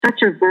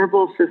such a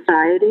verbal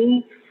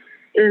society.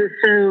 And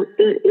so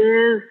it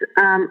is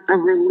a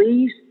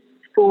relief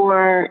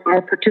for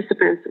our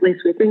participants, at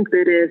least we think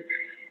that it is,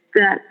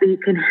 that you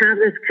can have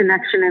this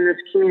connection and this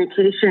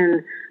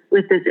communication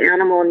with this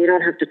animal and you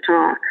don't have to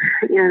talk.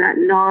 That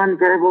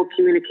nonverbal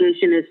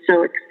communication is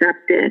so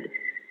accepted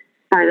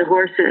by the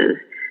horses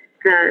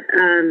that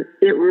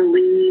it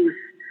relieves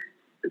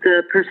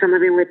the person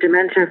living with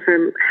dementia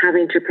from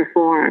having to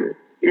perform.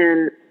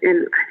 And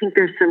I think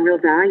there's some real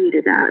value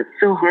to that. It's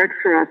so hard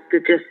for us to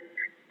just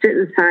sit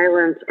in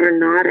silence or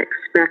not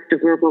expect a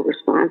verbal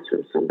response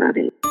from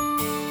somebody.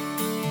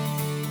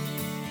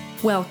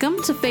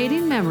 Welcome to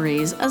Fading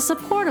Memories, a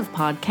supportive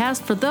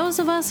podcast for those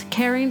of us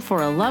caring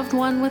for a loved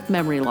one with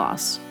memory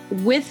loss.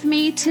 With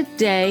me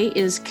today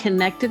is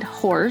Connected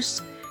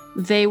Horse.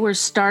 They were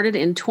started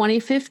in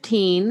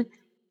 2015.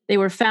 They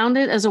were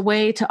founded as a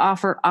way to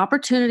offer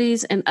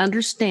opportunities and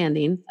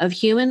understanding of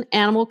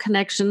human-animal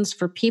connections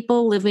for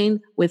people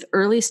living with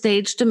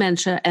early-stage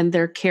dementia and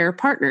their care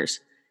partners.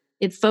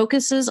 It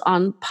focuses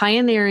on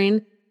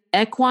pioneering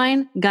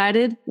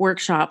equine-guided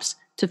workshops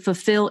to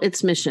fulfill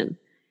its mission.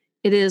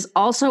 It is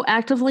also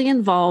actively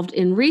involved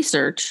in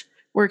research,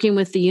 working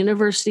with the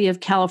University of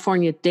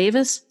California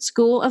Davis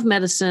School of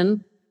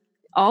Medicine,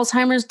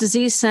 Alzheimer's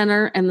Disease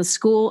Center, and the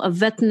School of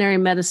Veterinary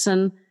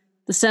Medicine,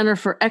 the Center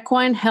for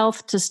Equine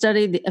Health, to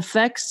study the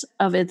effects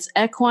of its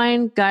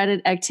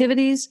equine-guided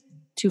activities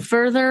to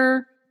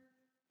further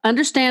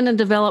understand and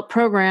develop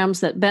programs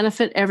that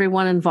benefit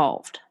everyone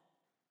involved.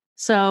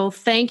 So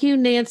thank you,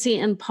 Nancy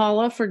and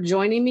Paula, for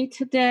joining me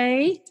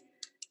today.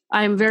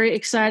 I'm very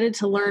excited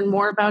to learn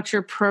more about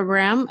your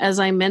program. As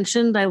I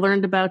mentioned, I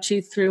learned about you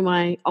through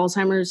my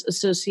Alzheimer's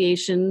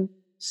Association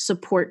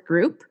support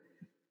group.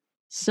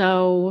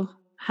 So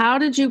how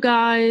did you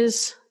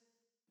guys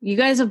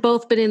have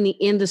both been in the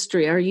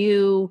industry. Are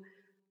you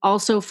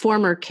also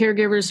former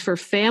caregivers for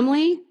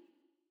family,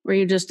 or are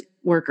you just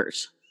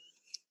workers?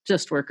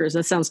 Just workers.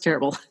 That sounds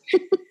terrible.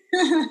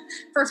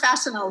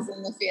 Professionals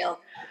in the field.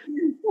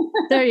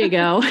 There you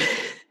go.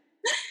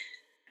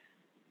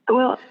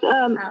 Well,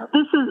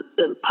 this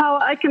is Paula.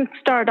 I can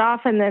start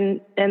off and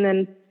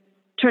then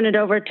turn it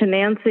over to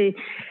Nancy.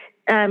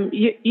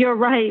 You're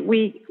right.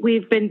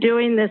 We've been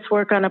doing this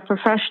work on a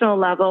professional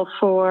level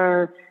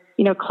for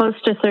close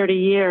to 30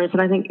 years,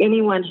 and I think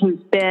anyone who's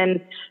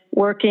been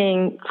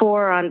working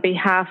on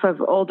behalf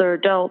of older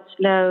adults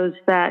knows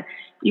that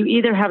you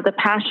either have the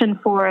passion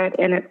for it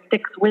and it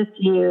sticks with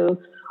you,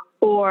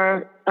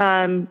 or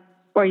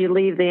you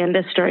leave the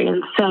industry.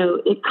 And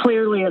so it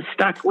clearly has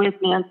stuck with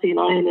Nancy and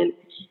I.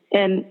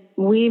 And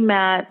we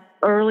met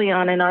early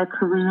on in our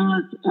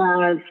careers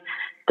as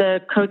the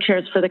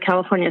co-chairs for the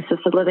California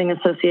Assisted Living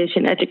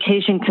Association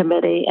Education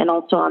Committee and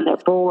also on their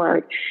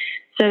board.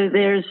 So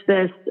there's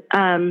this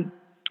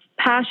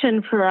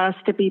passion for us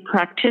to be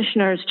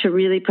practitioners, to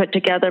really put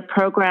together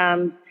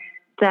programs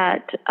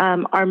that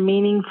are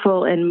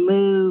meaningful and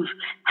move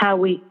how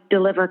we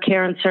deliver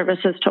care and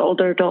services to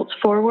older adults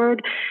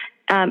forward,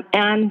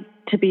 and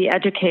to be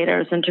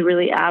educators and to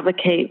really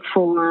advocate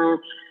for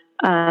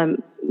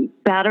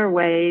better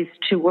ways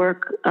to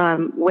work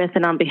with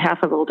and on behalf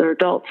of older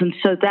adults. And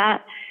so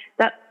that's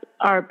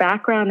our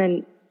background.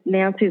 And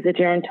Nancy's a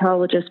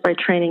gerontologist by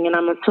training, and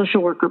I'm a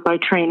social worker by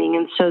training.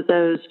 And so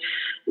those,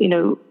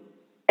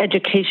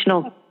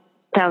 educational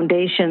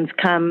foundations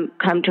come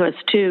to us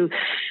too.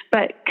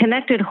 But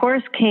Connected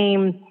Horse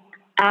came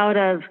out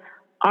of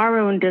our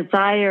own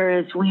desire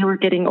as we were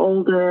getting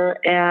older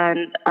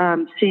and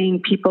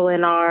seeing people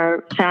in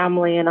our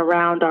family and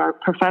around our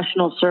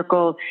professional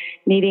circle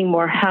needing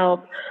more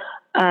help,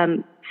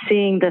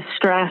 seeing the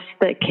stress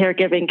that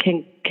caregiving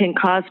can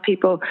cause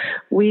people.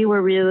 We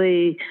were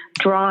really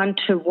drawn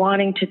to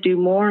wanting to do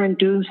more and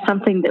do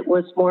something that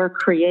was more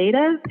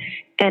creative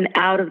and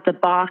out of the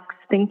box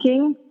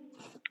thinking.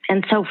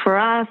 And so for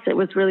us, it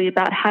was really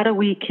about how do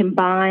we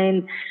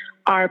combine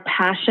our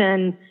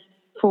passion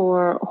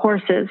for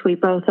horses. We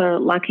both are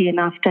lucky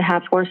enough to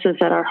have horses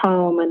at our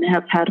home and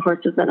have had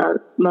horses in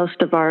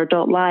most of our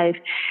adult life,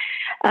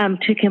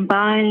 to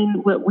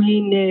combine what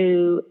we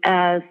knew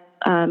as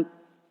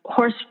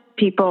horse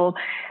people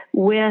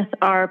with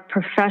our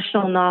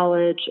professional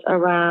knowledge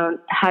around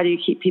how do you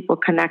keep people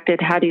connected,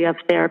 how do you have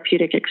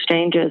therapeutic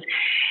exchanges.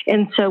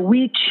 And so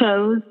we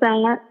chose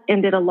that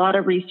and did a lot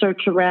of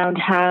research around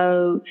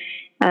how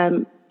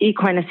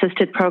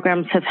equine-assisted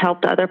programs have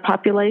helped other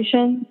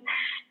populations,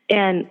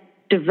 and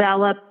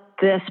developed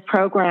this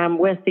program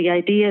with the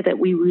idea that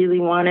we really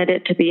wanted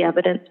it to be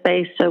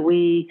evidence-based. So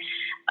we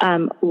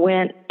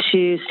went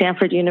to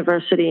Stanford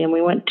University and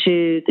we went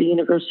to the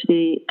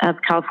University of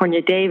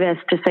California, Davis,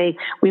 to say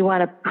we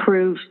want to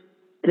prove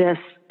this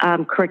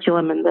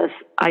curriculum and this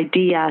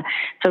idea.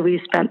 So we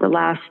spent the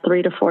last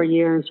 3 to 4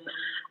 years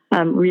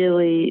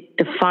really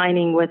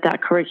defining what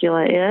that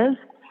curricula is.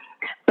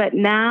 But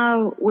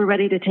now we're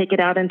ready to take it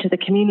out into the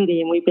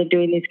community, and we've been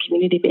doing these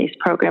community-based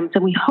programs,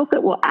 and we hope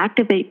it will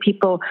activate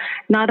people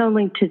not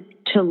only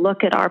to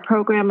look at our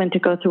program and to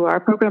go through our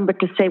program, but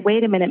to say,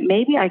 wait a minute,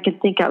 maybe I can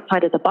think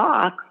outside of the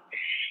box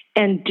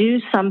and do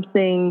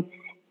something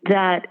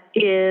that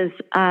is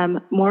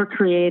more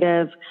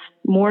creative,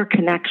 more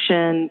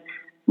connection,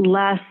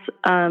 less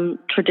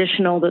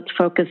traditional, that's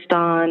focused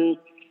on,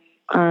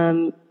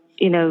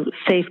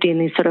 safety in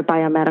these sort of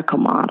biomedical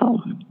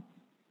model.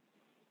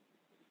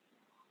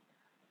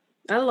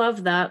 I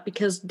love that,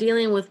 because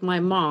dealing with my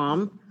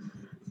mom,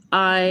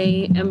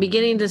 I am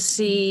beginning to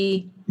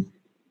see,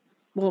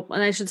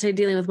 and I should say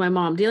dealing with my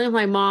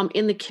mom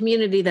in the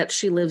community that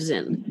she lives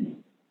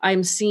in.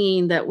 I'm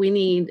seeing that we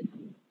need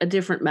a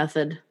different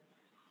method.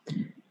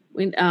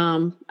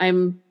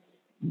 I'm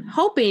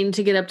hoping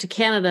to get up to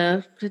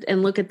Canada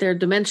and look at their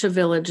dementia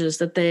villages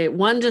that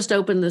one just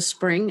opened this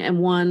spring and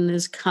one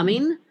is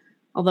coming,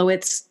 although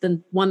it's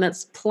the one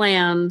that's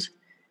planned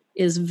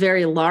is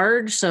very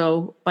large.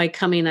 So by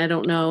coming, I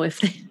don't know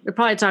if they're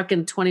probably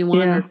talking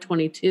 21 or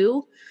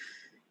 22,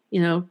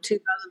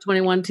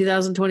 2021,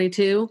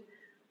 2022.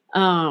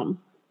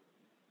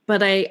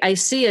 But I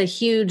see a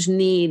huge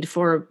need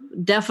for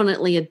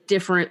definitely a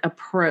different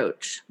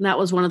approach. And that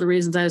was one of the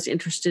reasons I was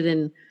interested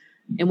in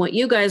what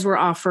you guys were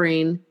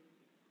offering.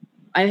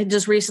 I had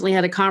just recently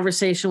had a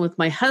conversation with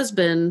my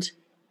husband.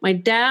 My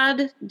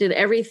dad did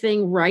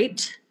everything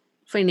right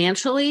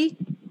financially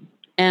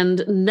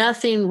and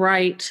nothing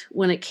right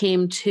when it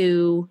came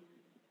to,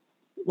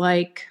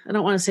 like, I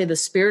don't want to say the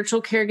spiritual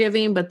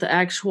caregiving, but the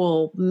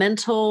actual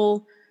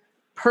mental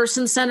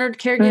person-centered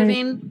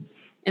caregiving. Right.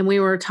 And we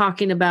were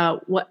talking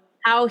about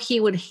how he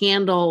would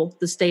handle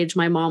the stage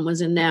my mom was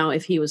in now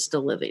if he was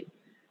still living.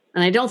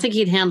 And I don't think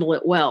he'd handle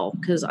it well,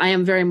 because I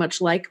am very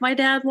much like my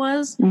dad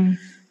was. Mm.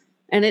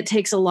 And it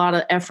takes a lot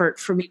of effort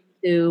for me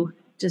to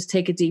just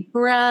take a deep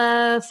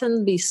breath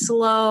and be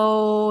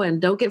slow and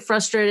don't get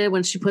frustrated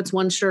when she puts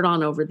one shirt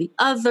on over the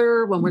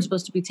other when we're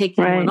supposed to be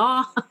taking one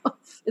off.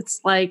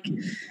 It's like,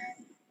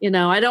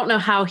 I don't know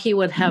how he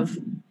would have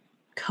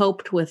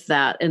coped with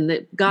that. And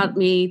it got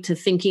me to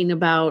thinking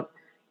about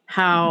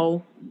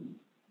how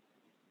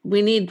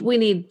we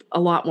need a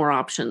lot more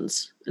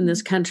options in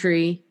this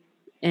country.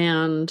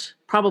 And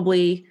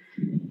probably,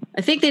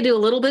 I think they do a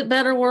little bit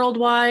better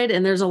worldwide,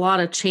 and there's a lot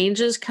of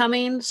changes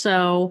coming.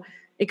 So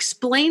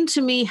explain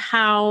to me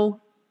how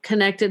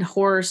Connected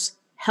Horse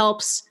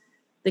helps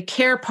the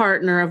care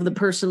partner of the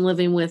person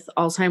living with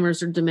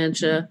Alzheimer's or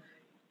dementia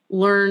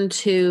learn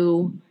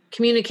to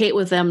communicate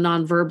with them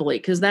non-verbally,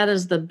 because that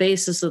is the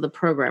basis of the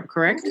program,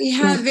 correct? We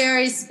have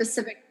very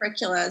specific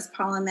curricula, as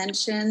Paula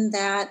mentioned,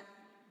 that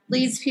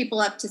leads people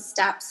up to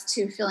steps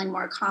to feeling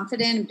more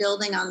confident and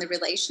building on the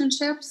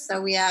relationships. So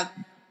we have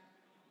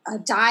a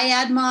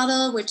dyad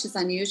model, which is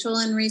unusual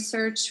in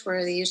research,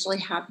 where they usually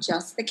have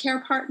just the care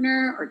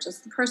partner or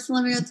just the person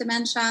living with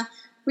dementia.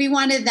 We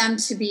wanted them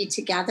to be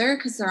together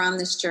because they're on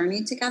this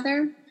journey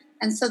together.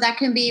 And so that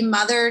can be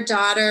mother,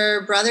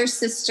 daughter, brother,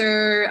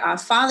 sister,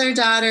 father,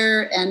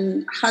 daughter,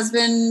 and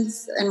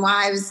husbands and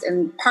wives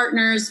and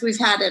partners. We've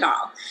had it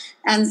all.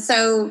 And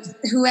so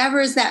whoever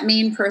is that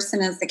main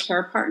person as the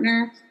care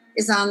partner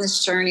is on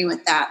this journey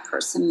with that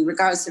person,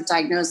 regardless of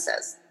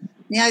diagnosis.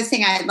 The other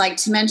thing I'd like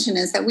to mention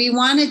is that we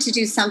wanted to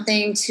do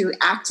something to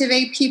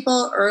activate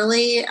people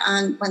early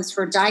on, once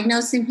we're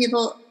diagnosing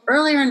people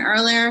earlier and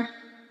earlier,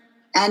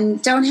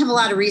 and don't have a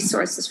lot of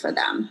resources for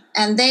them.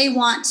 And they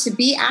want to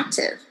be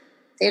active.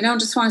 They don't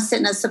just want to sit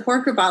in a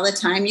support group all the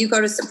time. You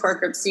go to support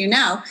groups, they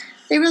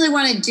really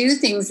want to do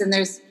things, and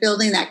they're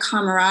building that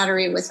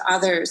camaraderie with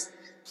others.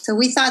 So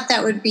we thought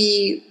that would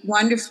be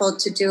wonderful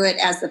to do it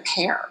as a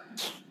pair.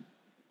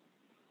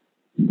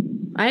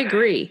 I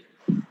agree.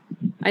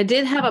 I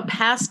did have a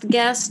past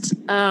guest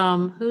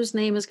whose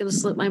name is going to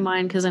slip my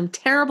mind because I'm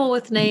terrible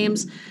with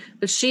names,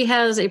 but she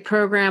has a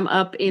program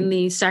up in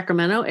the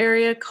Sacramento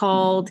area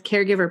called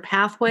Caregiver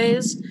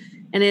Pathways,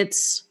 and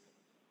it's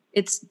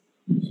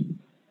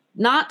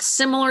not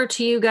similar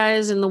to you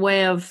guys in the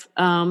way of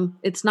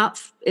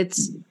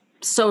it's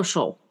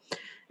social,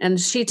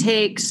 and she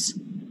takes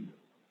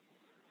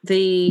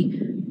the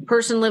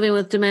person living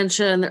with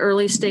dementia in the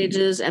early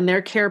stages and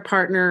their care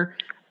partner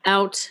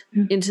out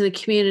into the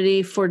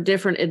community for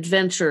different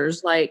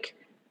adventures, like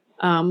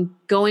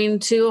going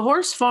to a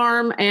horse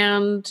farm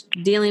and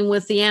dealing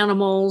with the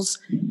animals.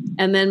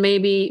 And then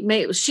maybe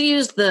she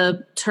used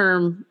the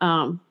term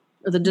or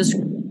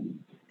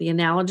the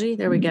analogy,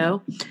 there we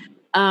go,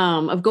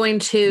 of going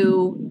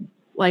to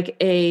like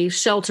a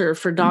shelter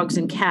for dogs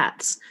and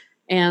cats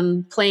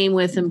and playing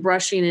with and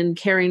brushing and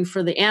caring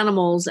for the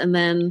animals, and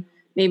then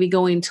maybe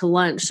going to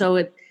lunch.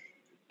 So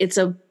it's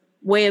a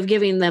way of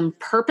giving them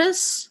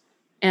purpose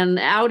and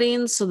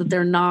outings so that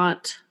they're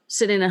not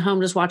sitting at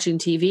home just watching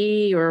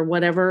TV or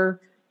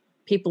whatever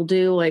people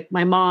do. Like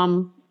my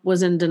mom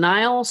was in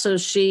denial, so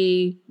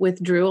she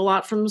withdrew a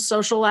lot from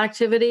social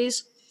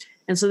activities.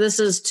 And so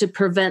this is to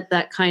prevent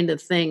that kind of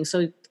thing.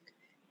 So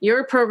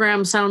your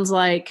program sounds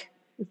like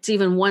it's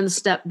even one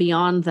step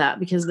beyond that,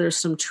 because there's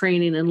some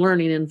training and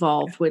learning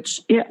involved, which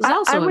is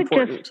also I would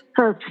important. Just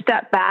sort of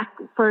step back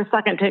for a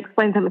second to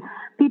explain something.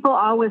 People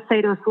always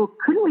say to us, well,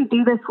 couldn't we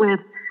do this with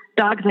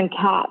dogs and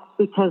cats,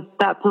 because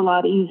that's a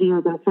lot easier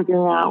than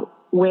figuring out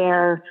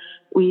where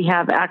we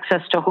have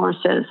access to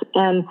horses.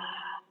 And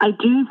I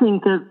do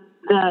think that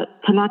that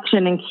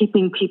connection and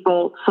keeping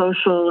people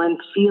social and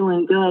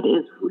feeling good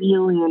is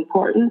really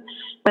important.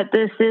 But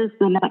this is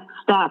the next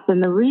step.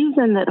 And the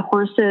reason that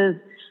horses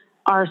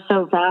are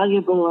so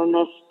valuable in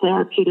this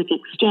therapeutic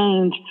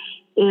exchange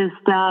is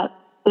that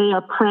they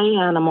are prey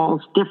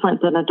animals,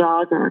 different than a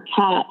dog or a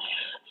cat.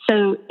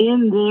 So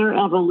in their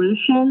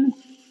evolution,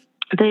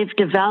 they've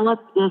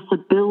developed this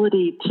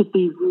ability to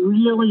be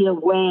really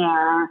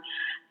aware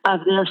of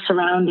their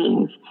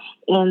surroundings.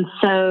 And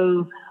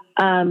so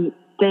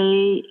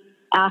they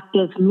act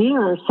as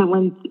mirrors. So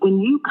when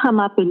you come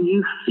up and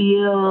you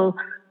feel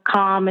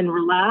calm and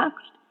relaxed,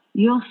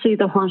 you'll see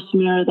the horse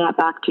mirror that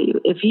back to you.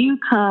 If you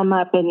come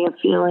up and you're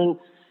feeling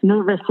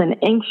nervous and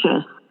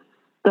anxious,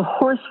 the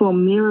horse will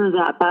mirror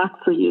that back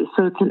for you.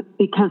 So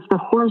because the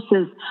horse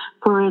is,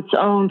 for its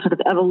own sort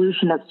of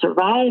evolution of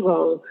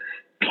survival,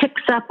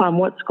 picks up on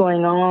what's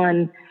going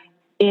on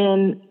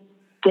in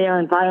their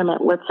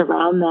environment, what's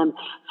around them.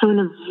 So in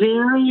a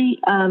very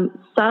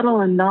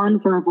subtle and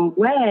nonverbal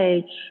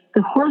way,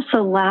 the horse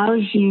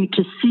allows you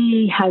to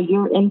see how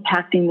you're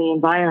impacting the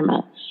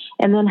environment.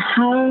 And then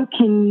how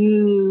can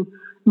you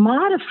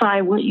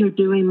modify what you're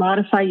doing,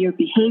 modify your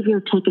behavior,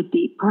 take a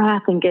deep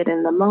breath and get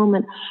in the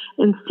moment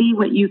and see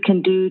what you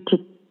can do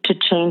to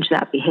change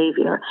that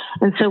behavior.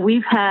 And so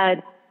we've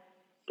had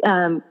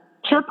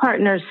care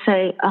partners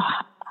say,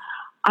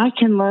 I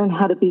can learn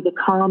how to be the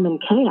calm in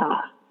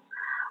chaos.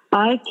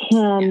 I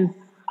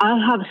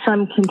have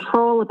some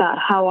control about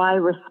how I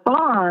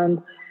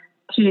respond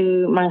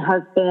to my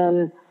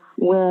husband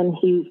when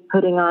he's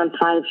putting on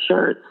 5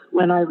 shirts,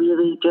 when I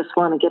really just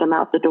want to get him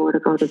out the door to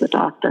go to the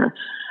doctor.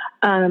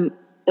 And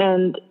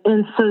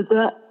so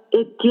that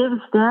it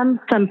gives them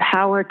some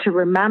power to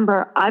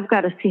remember, I've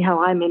got to see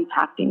how I'm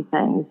impacting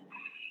things,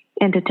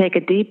 and to take a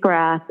deep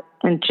breath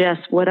and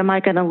just, what am I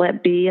going to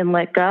let be and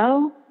let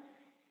go?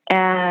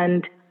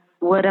 And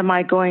what am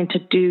I going to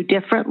do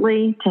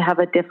differently to have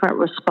a different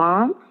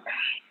response?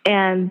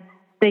 And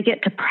they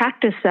get to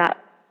practice that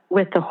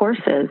with the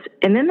horses.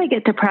 And then they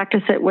get to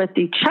practice it with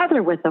each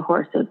other with the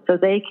horses. So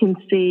they can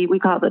see, we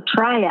call it the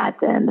triad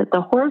then, that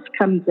the horse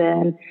comes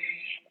in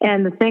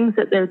and the things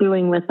that they're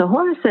doing with the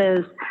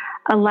horses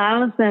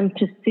allows them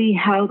to see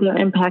how they're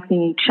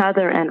impacting each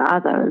other and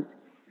others.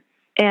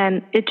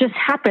 And it just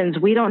happens.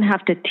 We don't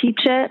have to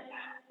teach it.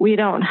 We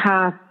don't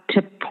have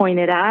to point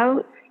it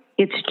out.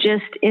 It's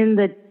just in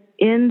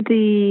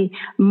the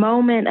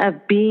moment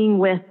of being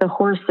with the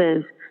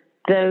horses,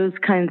 those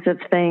kinds of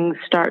things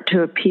start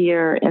to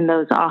appear, and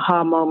those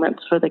aha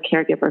moments for the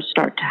caregiver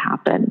start to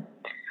happen.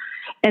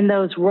 And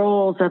those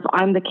roles of,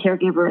 I'm the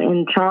caregiver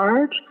in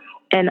charge,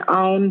 and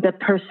I'm the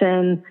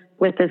person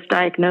with this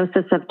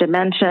diagnosis of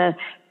dementia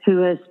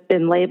who has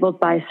been labeled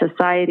by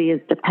society as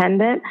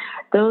dependent,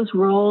 those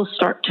roles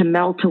start to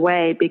melt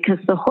away because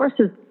the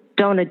horses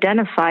don't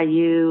identify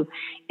you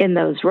in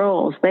those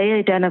roles. They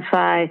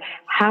identify,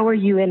 how are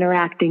you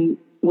interacting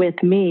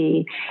with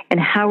me, and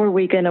how are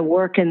we going to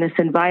work in this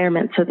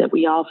environment so that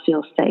we all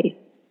feel safe?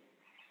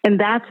 And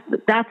that's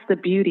the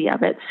beauty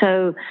of it.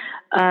 So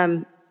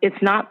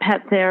it's not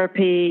pet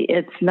therapy.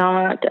 It's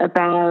not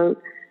about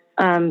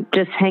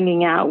just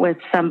hanging out with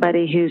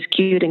somebody who's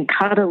cute and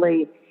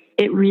cuddly.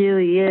 It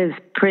really is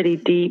pretty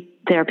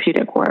deep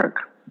therapeutic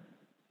work.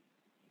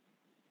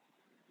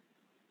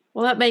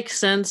 Well, that makes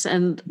sense.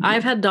 And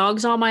I've had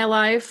dogs all my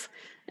life,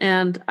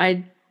 and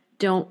I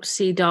don't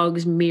see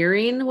dogs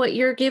mirroring what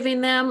you're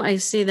giving them. I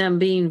see them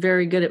being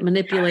very good at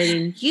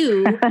manipulating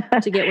you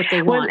to get what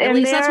they want. At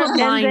least that's what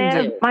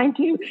mine do. Mine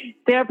too.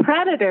 They're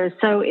predators.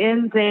 So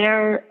in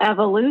their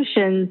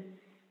evolution,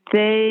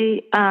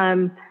 they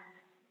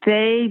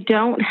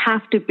don't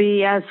have to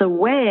be as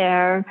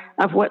aware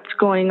of what's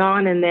going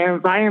on in their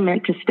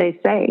environment to stay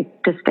safe,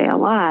 to stay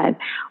alive.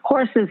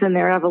 Horses in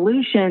their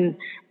evolution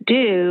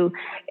do.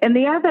 And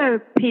the other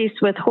piece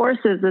with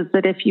horses is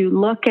that if you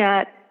look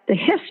at the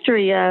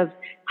history of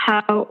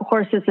how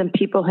horses and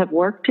people have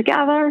worked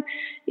together,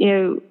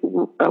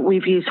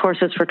 we've used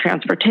horses for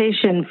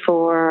transportation,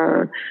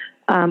 for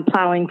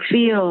plowing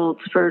fields,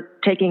 for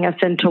taking us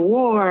into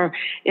war.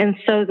 And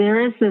so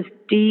there is this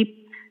deep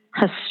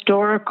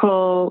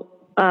historical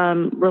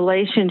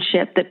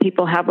relationship that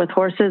people have with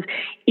horses.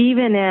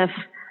 Even if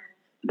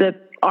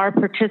our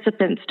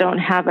participants don't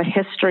have a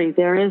history,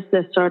 there is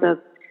this sort of,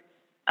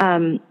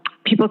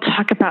 people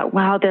talk about,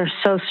 wow, they're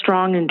so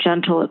strong and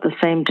gentle at the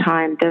same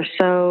time. They're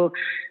so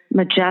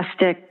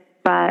majestic,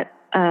 but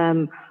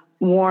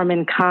warm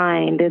and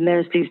kind. And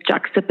there's these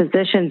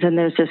juxtapositions, and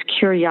there's this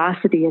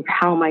curiosity of,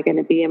 how am I going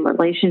to be in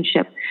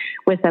relationship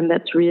with them,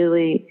 that's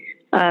really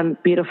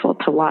beautiful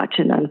to watch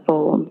and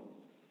unfold.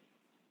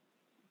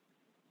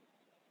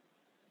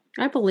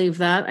 I believe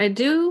that. I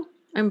do.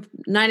 I'm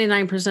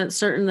 99%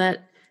 certain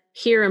that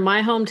here in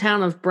my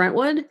hometown of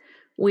Brentwood,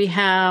 we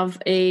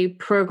have a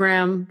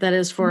program that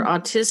is for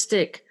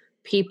autistic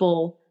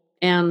people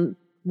and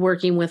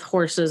working with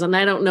horses. And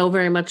I don't know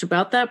very much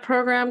about that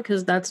program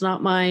because that's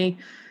not my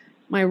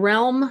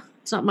realm.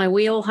 It's not my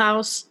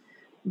wheelhouse.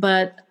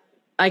 But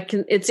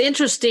it's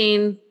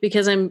interesting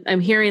because I'm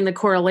hearing the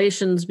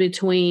correlations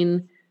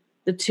between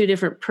the the two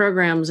different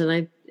programs,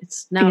 and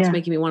it's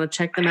making me want to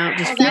check them out.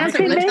 Just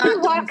maybe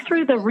walk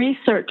through the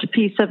research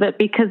piece of it,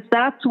 because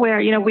that's where,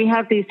 we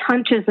have these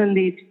hunches and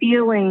these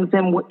feelings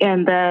and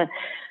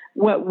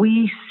what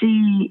we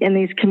see in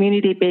these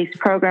community-based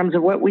programs,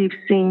 or what we've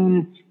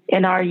seen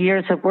in our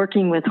years of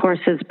working with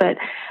horses. But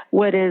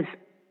what is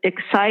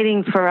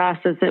exciting for us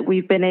is that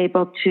we've been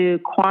able to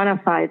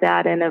quantify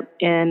that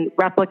and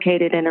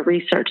replicate it in a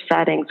research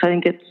setting. So I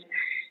think it's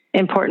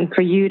important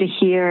for you to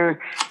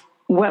hear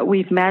what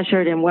we've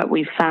measured and what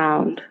we've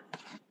found.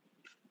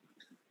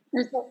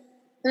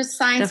 There's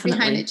science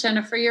behind it,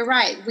 Jennifer. You're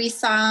right. We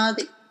saw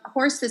the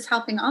horses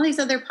helping all these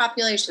other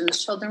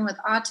populations, children with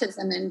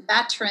autism and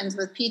veterans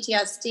with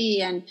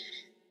PTSD and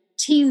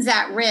teens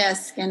at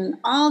risk, and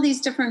all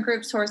these different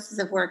groups horses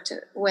have worked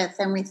with.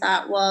 And we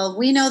thought, well,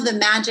 we know the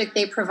magic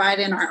they provide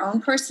in our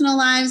own personal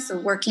lives, so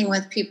working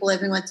with people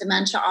living with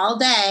dementia all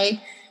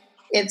day.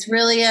 It's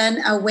really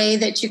a way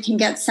that you can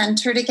get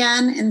centered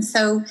again. And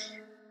so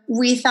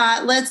we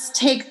thought, let's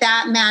take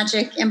that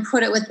magic and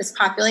put it with this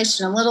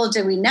population. And little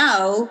did we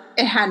know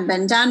it hadn't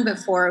been done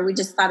before. We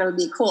just thought it would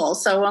be cool.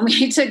 So when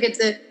we took it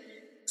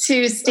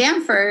to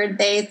Stanford,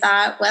 they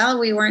thought,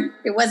 well,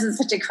 it wasn't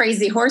such a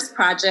crazy horse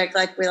project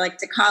like we like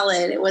to call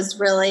it. It was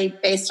really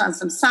based on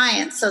some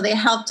science. So they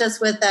helped us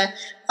with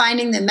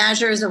finding the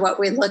measures of what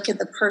we look at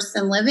the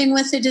person living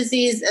with the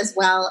disease, as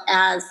well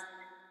as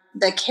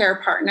the care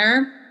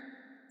partner.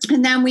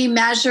 And then we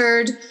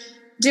measured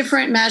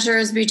different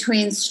measures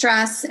between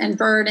stress and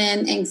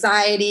burden,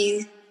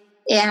 anxiety,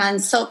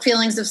 and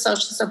feelings of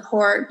social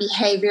support,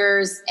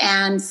 behaviors,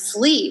 and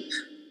sleep,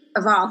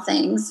 of all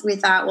things. We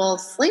thought, well,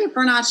 sleep,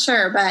 we're not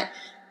sure, but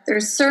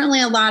there's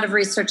certainly a lot of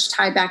research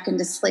tied back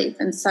into sleep.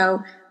 And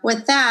so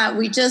with that,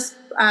 we just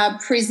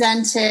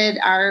presented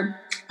our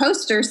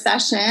poster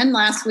session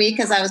last week,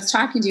 as I was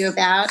talking to you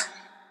about.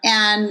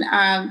 And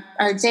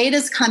our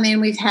data's come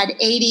in. We've had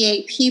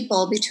 88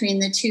 people between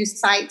the two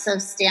sites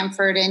of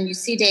Stanford and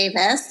UC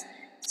Davis.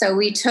 So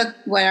we took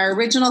what our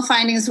original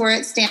findings were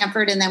at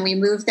Stanford, and then we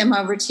moved them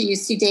over to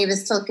UC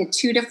Davis to look at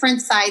two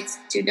different sites,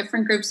 two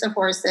different groups of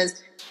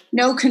horses.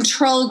 No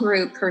control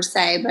group per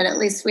se, but at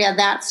least we had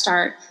that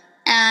start.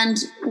 And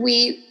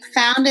we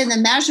found in the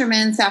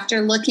measurements,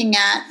 after looking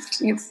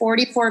at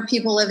 44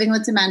 people living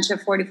with dementia,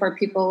 44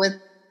 people with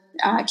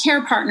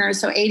care partners,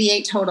 so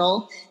 88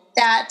 total,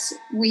 that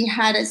we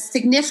had a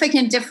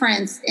significant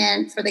difference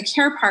for the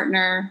care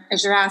partner,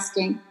 as you're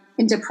asking,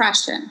 in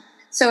depression.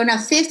 So in a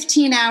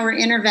 15-hour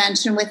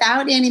intervention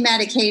without any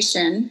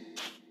medication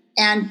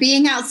and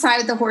being outside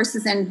with the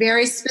horses and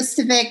very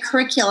specific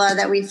curricula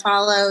that we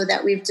follow,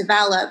 that we've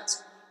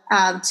developed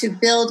to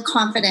build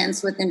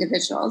confidence with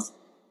individuals,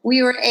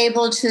 we were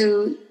able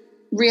to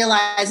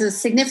realize a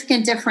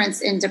significant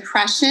difference in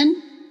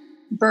depression,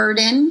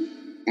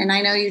 burden, and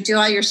I know you do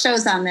all your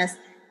shows on this,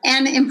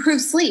 and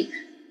improved sleep.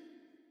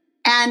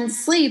 And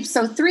sleep,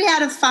 so 3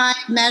 out of 5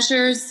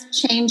 measures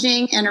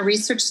changing in a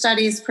research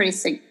study is pretty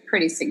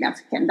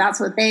significant.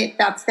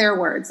 That's their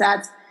words.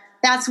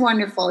 That's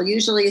wonderful.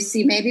 Usually you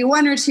see maybe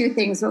 1 or 2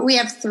 things, but we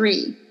have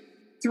 3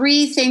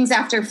 things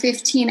after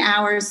 15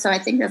 hours. So I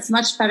think that's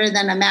much better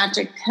than a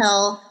magic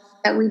pill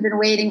that we've been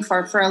waiting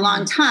for a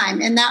long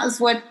time. And that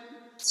was what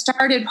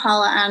started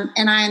Paula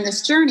and I on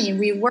this journey.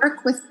 We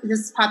work with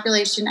this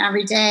population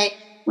every day.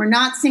 We're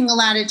not seeing a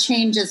lot of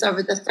changes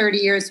over the 30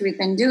 years we've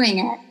been doing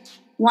it.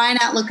 Why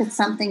not look at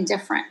something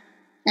different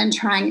and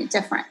trying it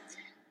different?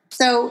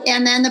 So,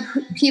 and then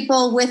the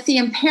people with the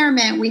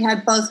impairment, we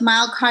had both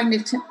mild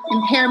cognitive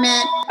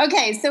impairment.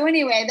 Okay, so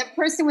anyway, the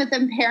person with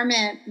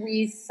impairment,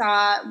 we've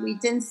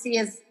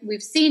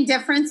seen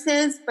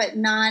differences, but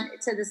not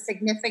to the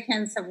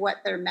significance of what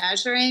they're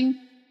measuring.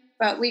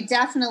 But we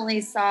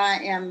definitely saw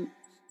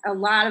a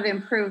lot of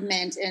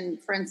improvement in,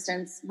 for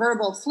instance,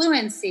 verbal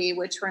fluency,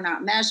 which we're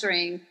not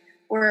measuring,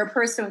 where a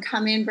person would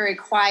come in very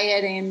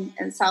quiet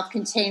and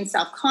self-contained,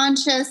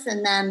 self-conscious,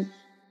 and then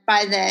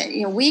by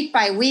week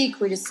by week,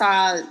 we just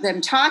saw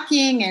them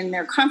talking and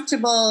they're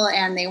comfortable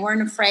and they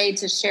weren't afraid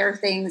to share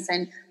things.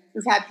 And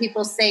we've had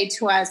people say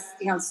to us,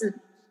 it's a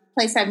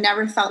place I've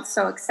never felt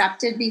so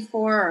accepted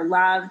before, or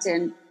loved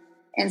and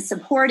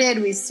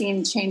supported. We've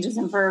seen changes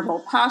in verbal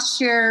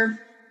posture.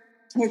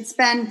 It's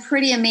been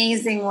pretty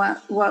amazing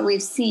what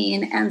we've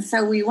seen. And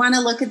so we want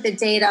to look at the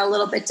data a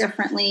little bit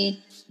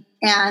differently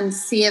and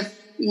see if,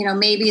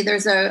 maybe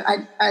there's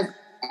a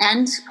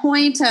end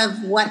point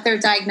of what their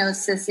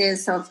diagnosis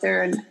is. So if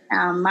they're in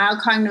mild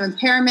cognitive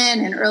impairment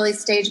in early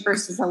stage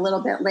versus a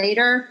little bit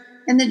later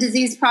in the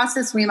disease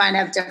process, we might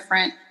have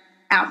different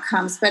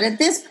outcomes. But at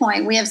this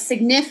point, we have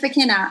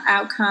significant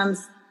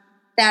outcomes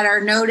that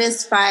are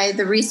noticed by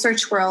the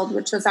research world,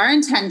 which was our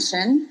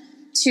intention,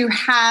 to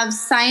have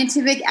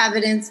scientific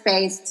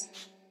evidence-based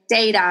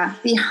data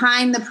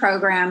behind the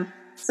program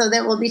so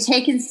that will be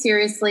taken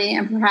seriously,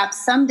 and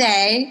perhaps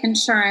someday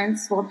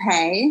insurance will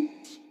pay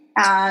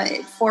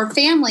for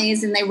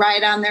families, and they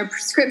write on their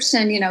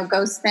prescription,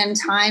 go spend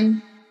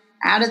time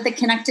out at the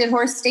Connected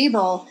Horse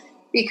stable,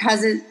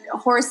 because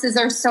horses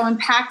are so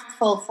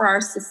impactful for our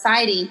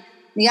society.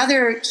 The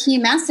other key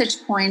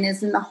message point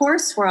is in the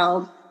horse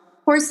world,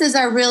 horses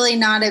are really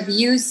not of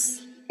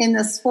use in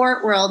the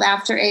sport world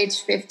after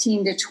age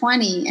 15 to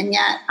 20. And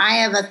yet I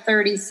have a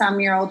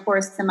 30-some-year-old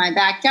horse in my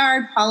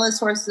backyard. Paula's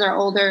horses are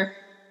older.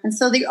 And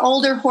so the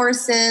older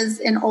horses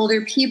and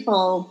older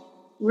people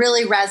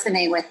really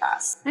resonate with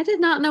us. I did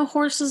not know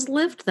horses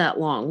lived that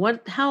long.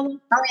 How?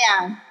 Oh,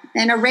 yeah.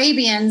 And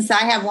Arabians,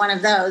 I have one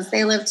of those.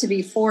 They live to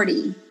be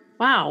 40.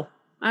 Wow.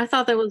 I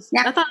thought there was,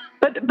 Yeah.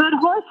 But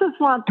horses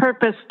want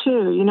purpose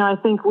too. You know, I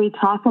think we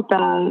talk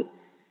about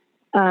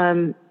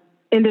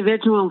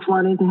individuals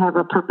wanting to have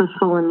a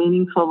purposeful and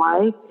meaningful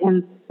life,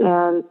 and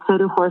so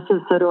do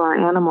horses, so do our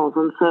animals.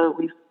 And so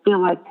we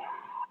feel like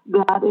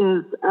that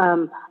is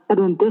an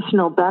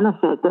additional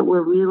benefit that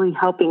we're really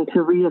helping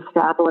to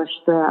reestablish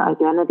the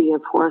identity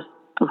of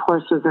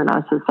horses in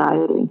our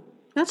society.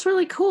 That's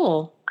really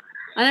cool.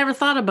 I never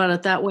thought about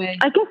it that way.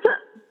 I guess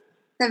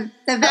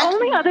the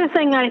only other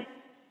thing I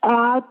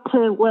add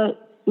to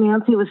what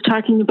Nancy was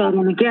talking about,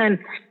 and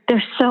again,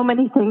 there's so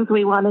many things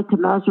we wanted to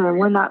measure, and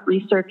we're not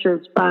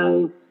researchers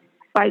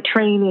by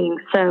training.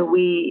 So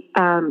we,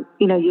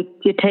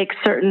 you take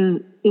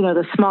certain,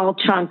 the small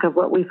chunk of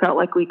what we felt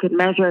like we could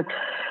measure.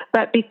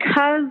 But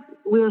because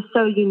we're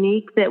so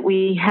unique that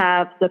we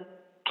have the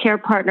care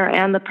partner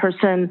and the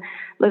person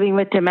living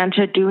with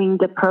dementia doing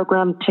the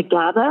program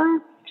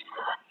together,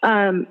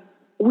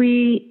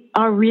 we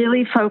are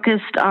really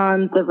focused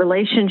on the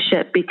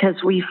relationship, because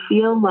we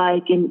feel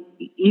like, and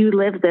you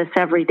live this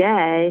every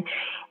day,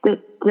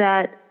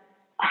 that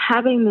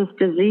having this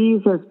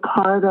disease as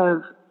part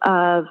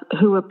of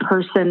who a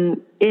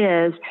person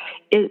is,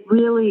 it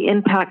really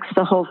impacts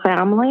the whole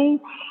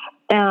family.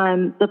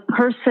 And the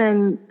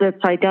person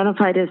that's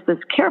identified as this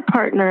care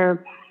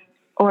partner,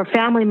 or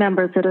family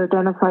members that are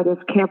identified as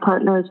care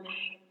partners,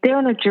 they're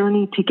on a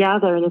journey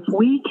together. And if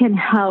we can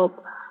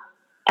help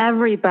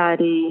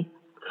everybody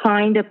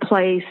find a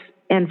place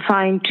and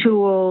find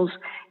tools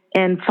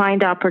and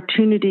find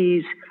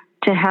opportunities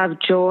to have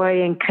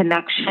joy and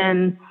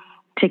connection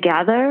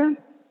together,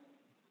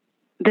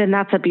 then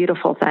that's a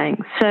beautiful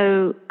thing.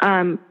 So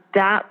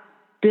that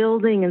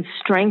building and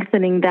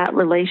strengthening that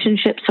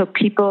relationship so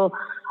people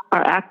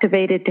are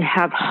activated to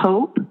have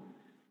hope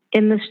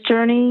in this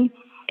journey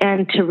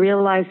and to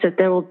realize that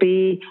there will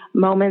be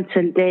moments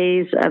and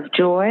days of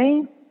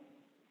joy,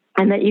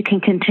 and that you can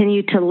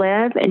continue to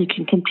live and you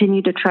can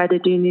continue to try to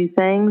do new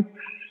things,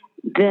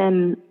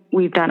 then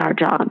we've done our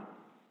job.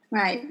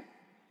 Right.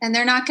 And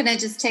they're not going to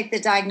just take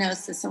the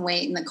diagnosis and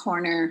wait in the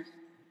corner.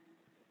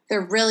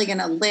 They're really going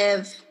to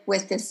live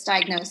with this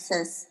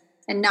diagnosis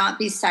and not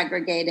be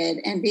segregated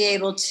and be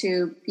able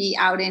to be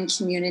out in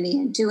community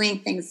and doing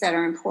things that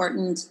are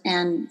important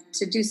and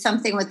to do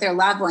something with their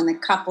loved one. The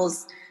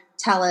couples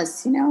tell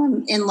us,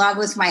 I'm in love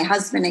with my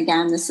husband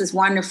again. This is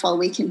wonderful.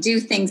 We can do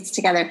things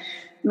together. I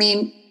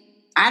mean,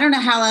 I don't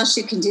know how else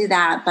you can do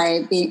that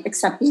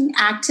except being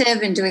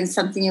active and doing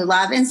something you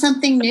love and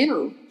something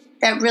new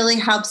that really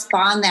helps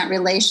bond that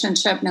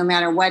relationship no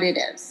matter what it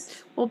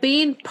is. Well,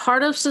 being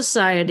part of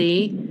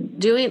society,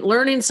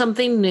 learning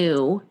something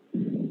new,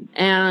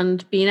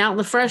 and being out in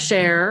the fresh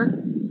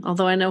air,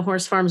 although I know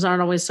horse farms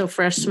aren't always so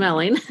fresh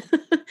smelling,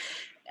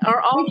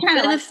 are all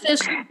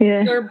beneficial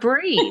to your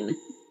brain.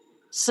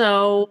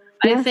 So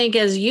I think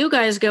as you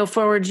guys go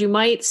forward, you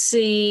might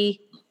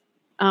see,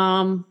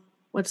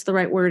 what's the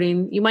right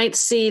wording? You might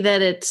see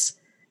that it's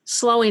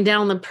slowing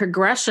down the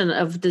progression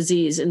of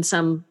disease in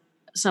some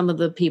of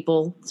the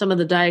people, some of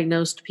the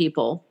diagnosed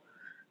people.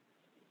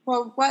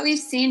 Well, what we've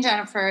seen,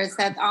 Jennifer, is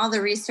that all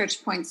the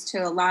research points to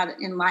a lot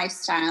in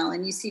lifestyle.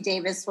 And UC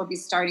Davis will be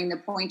starting the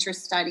Pointer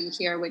study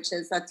here, which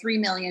is a $3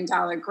 million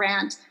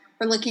grant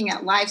for looking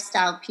at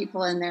lifestyle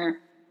people in their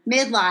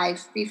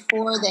midlife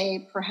before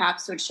they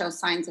perhaps would show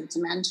signs of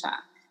dementia.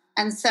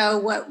 And so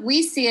what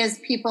we see is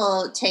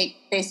people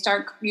they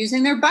start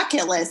using their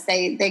bucket list.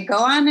 They go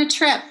on a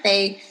trip,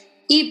 they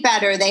eat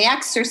better, they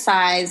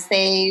exercise,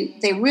 they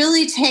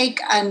really take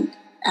a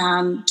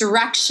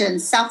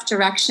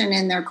self-direction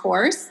in their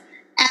course,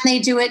 and they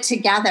do it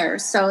together.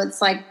 So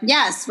it's like,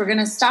 yes, we're going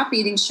to stop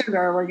eating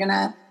sugar. We're going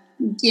to,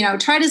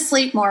 try to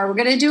sleep more. We're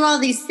going to do all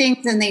these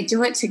things, and they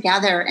do it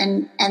together.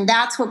 And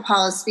that's what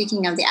Paul is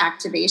speaking of, the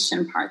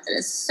activation part that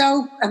is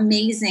so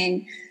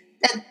amazing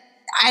that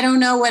I don't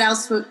know what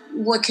else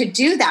what could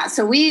do that.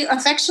 So we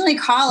affectionately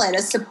call it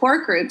a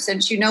support group,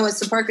 since you know what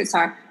support groups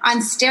are, on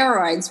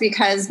steroids,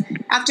 because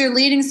after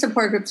leading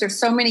support groups for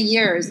so many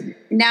years,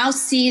 now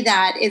see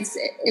that it's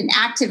an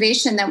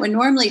activation that would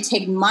normally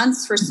take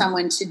months for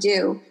someone to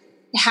do.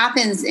 It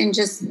happens in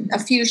just a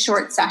few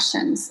short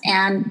sessions.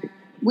 And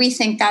we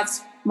think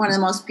that's one of the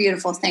most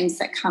beautiful things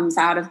that comes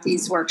out of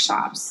these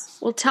workshops.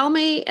 Well, tell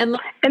me. And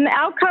the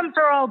outcomes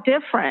are all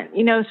different,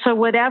 so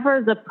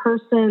whatever the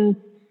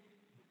person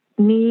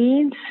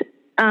needs,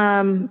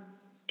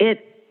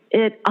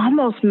 it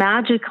almost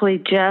magically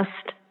just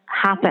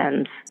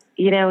happens,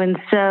 and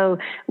so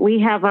we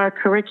have our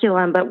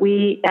curriculum, but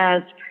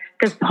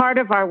because part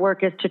of our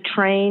work is to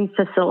train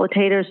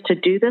facilitators to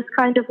do this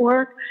kind of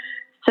work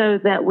so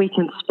that we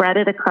can spread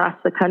it across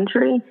the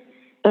country.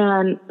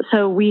 And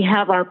so we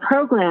have our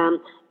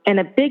program, and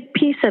a big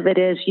piece of it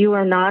is you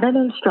are not an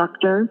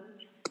instructor.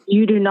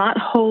 You do not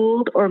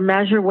hold or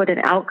measure what an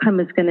outcome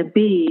is going to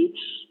be.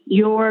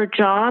 Your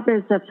job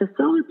as a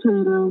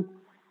facilitator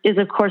is,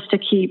 of course, to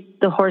keep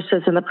the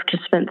horses and the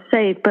participants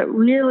safe, but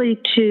really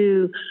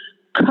to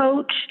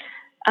coach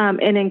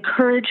and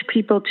encourage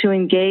people to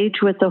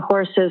engage with the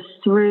horses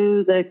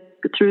through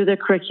the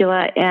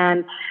curricula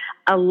and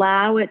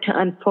allow it to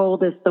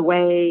unfold as the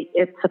way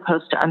it's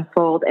supposed to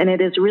unfold. And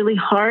it is really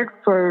hard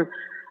for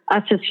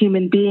us as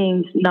human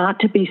beings not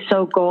to be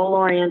so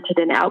goal-oriented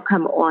and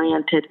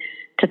outcome-oriented,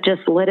 to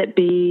just let it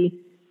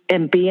be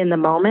and be in the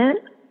moment.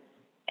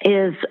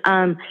 It's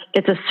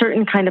a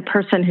certain kind of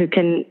person who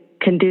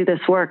can do this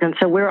work. And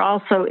so we're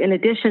also, in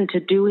addition to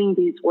doing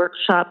these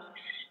workshops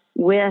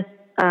with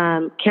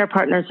care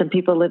partners and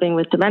people living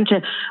with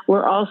dementia,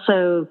 we've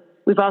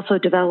also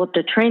developed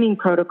a training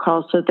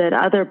protocol so that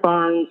other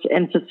bonds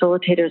and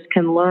facilitators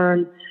can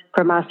learn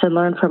from us and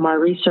learn from our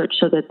research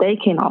so that they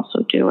can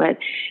also do it.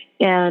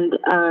 And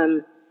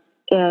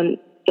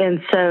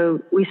so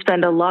we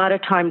spend a lot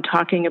of time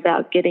talking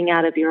about getting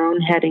out of your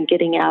own head and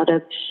getting out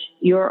of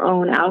your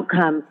own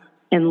outcome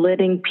and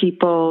letting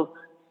people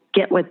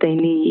get what they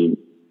need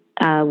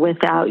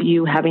without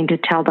you having to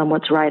tell them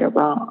what's right or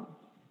wrong.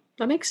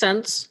 That makes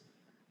sense.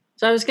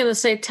 So I was going to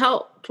say,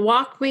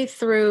 walk me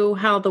through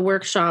how the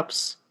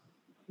workshops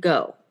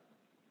go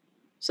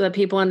so that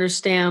people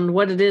understand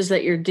what it is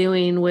that you're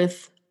doing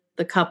with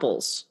the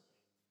couples.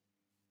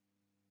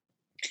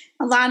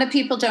 A lot of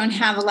people don't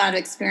have a lot of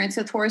experience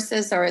with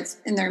horses, or it's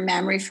in their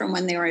memory from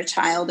when they were a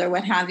child or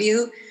what have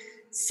you.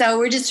 So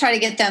we're just trying to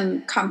get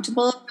them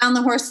comfortable around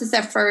the horses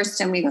at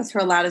first, and we go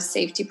through a lot of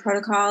safety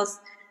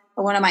protocols.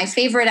 But one of my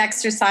favorite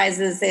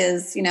exercises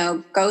is,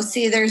 go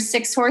see there's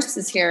 6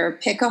 horses here.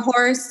 Pick a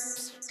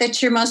horse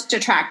that you're most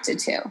attracted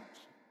to.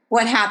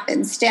 What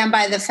happens? Stand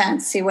by the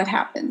fence, see what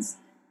happens.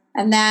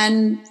 And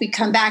then we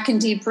come back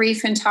and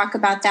debrief and talk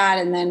about that,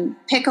 and then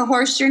pick a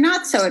horse you're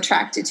not so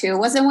attracted to. It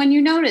wasn't one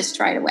you noticed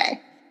right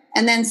away.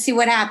 And then see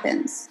what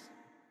happens.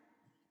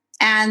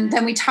 And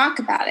then we talk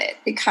about it,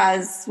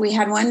 because we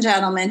had one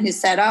gentleman who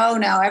said, oh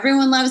no,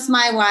 everyone loves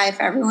my wife.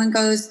 Everyone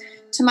goes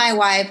to my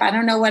wife. I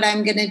don't know what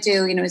I'm going to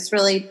do. He's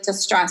really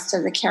distressed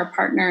as a care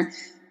partner.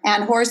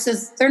 And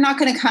horses, they're not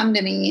going to come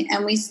to me.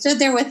 And we stood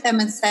there with them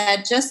and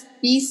said, just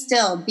be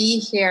still, be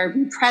here,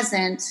 be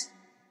present.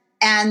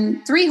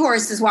 And 3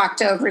 horses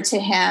walked over to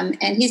him,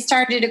 and he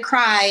started to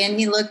cry, and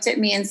he looked at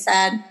me and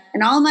said,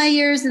 in all my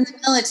years in the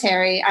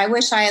military, I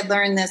wish I had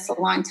learned this a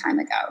long time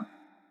ago.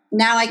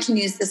 Now I can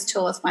use this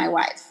tool with my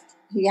wife.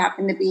 He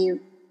happened to be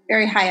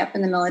very high up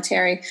in the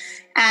military.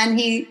 And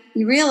he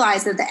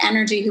realized that the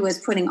energy he was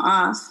putting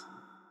off,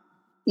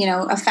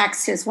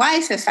 affects his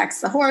wife, affects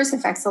the horse,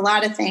 affects a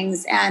lot of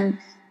things. And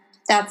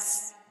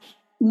that's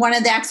one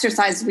of the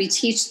exercises we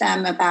teach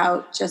them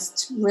about,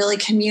 just really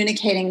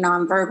communicating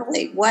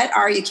nonverbally. What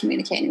are you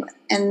communicating with?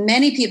 And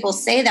many people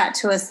say that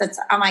to us. That's,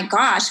 oh my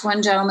gosh,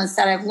 one gentleman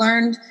said, I've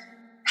learned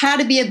how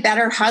to be a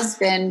better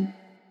husband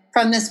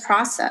from this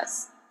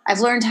process. I've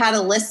learned how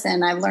to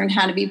listen. I've learned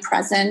how to be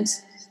present.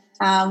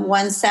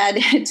 One said,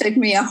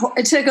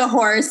 it took a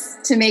horse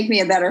to make me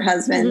a better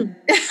husband.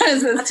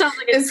 Mm-hmm.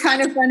 It's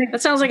kind of funny.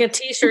 That sounds like a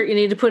T-shirt you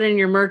need to put in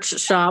your merch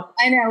shop.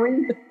 I know.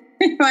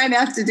 We might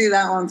have to do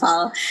that one,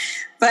 Paula.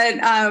 But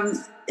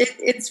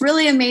it's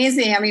really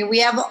amazing. I mean, we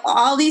have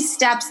all these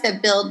steps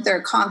that build their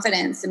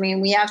confidence. I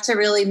mean, we have to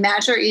really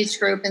measure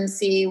each group and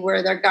see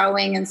where they're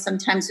going. And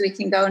sometimes we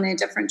can go in a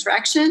different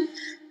direction.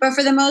 But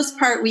for the most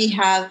part, we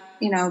have,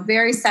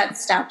 very set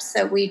steps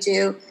that we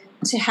do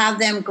to have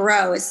them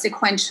grow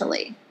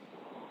sequentially.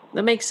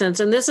 That makes sense.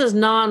 And this is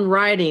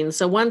non-riding.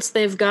 So once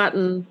they've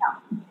gotten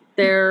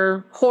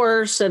their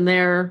horse and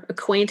they're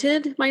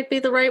acquainted, might be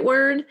the right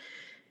word,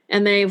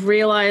 and they've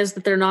realized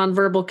that their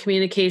nonverbal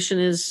communication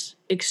is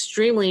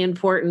extremely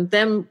important,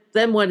 then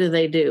what do?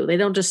 They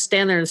don't just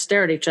stand there and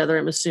stare at each other,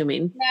 I'm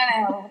assuming.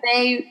 No.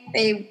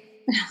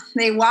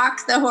 They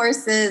walk the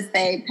horses,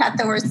 they pet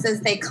the horses,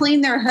 they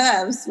clean their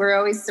hooves. We're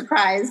always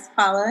surprised.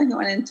 Paula, you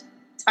want to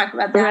talk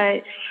about that?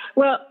 Right.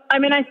 Well, I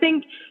mean, I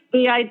think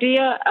the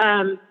idea,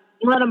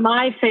 one of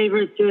my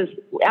favorites is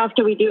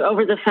after we do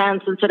over the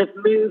fence and sort of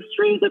move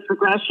through the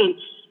progression,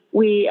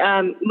 we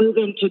move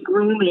into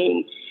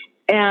grooming.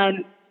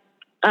 And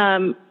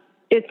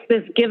it's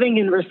this giving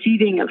and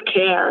receiving of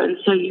care. And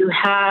so you're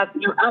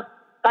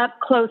up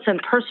close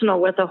and personal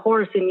with a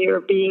horse, and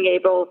you're being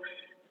able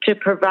to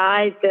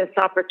provide this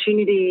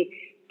opportunity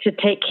to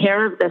take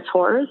care of this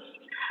horse.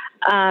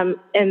 And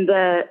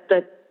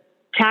the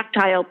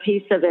tactile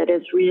piece of it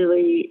is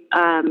really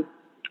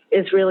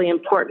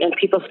important. And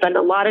people spend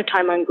a lot of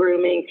time on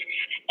grooming.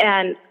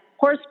 And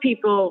horse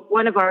people,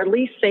 one of our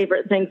least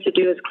favorite things to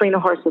do is clean a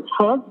horse's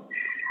hoof.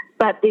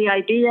 But the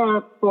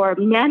idea for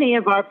many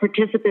of our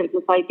participants,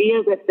 this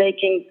idea that they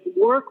can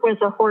work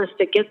with a horse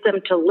to get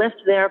them to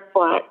lift their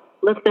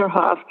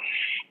hoof,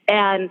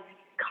 and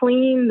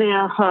clean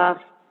their hoof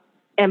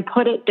and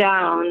put it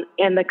down,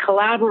 and the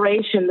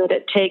collaboration that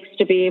it takes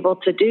to be able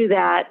to do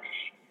that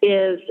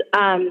is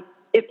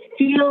it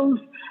feels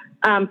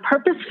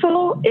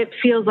purposeful. It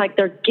feels like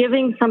they're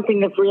giving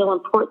something of real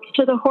importance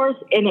to the horse,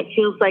 and it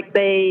feels like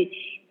they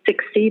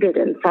succeeded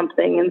in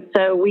something. And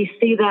so we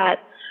see that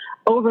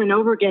over and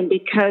over again,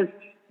 because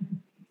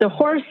the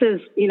horse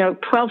is,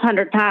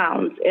 1,200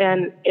 pounds.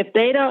 And if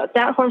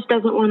that horse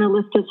doesn't want to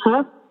lift his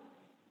hoof,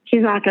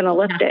 he's not going to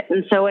lift it.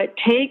 And so it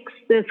takes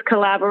this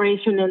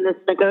collaboration and this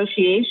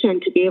negotiation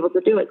to be able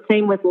to do it.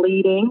 Same with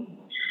leading.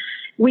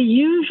 We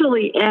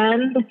usually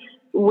end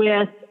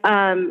with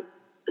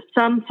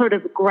some sort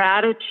of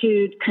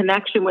gratitude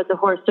connection with the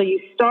horse. So you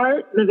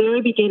start in the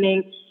very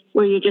beginning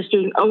where you're just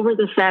doing over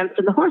the fence,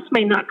 and the horse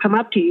may not come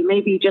up to you,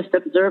 maybe just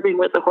observing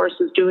what the horse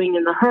is doing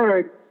in the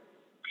herd.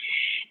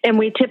 And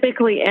we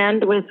typically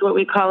end with what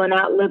we call an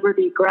at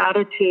liberty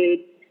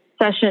gratitude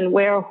session,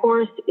 where a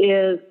horse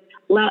is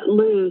let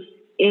loose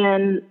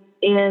in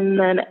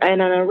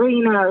an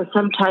arena or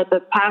some type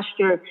of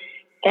pasture,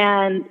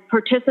 and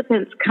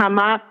participants come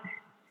up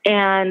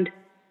and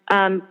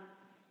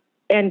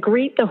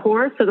greet the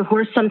horse. So the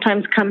horse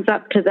sometimes comes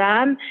up to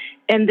them,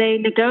 and they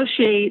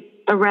negotiate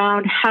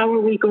around how are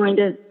we going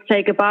to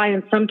say goodbye.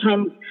 And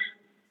sometimes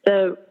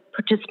the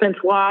participants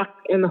walk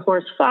and the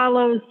horse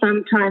follows.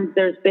 Sometimes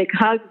there's big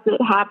hugs that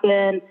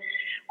happen,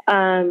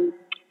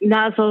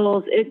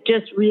 nuzzles. It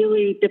just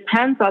really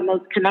depends on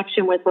those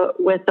connection with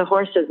the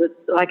horses. It's,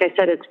 like I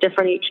said, it's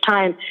different each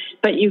time.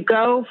 But you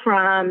go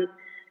from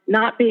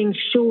not being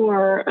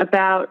sure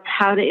about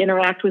how to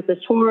interact with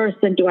this horse,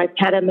 and do I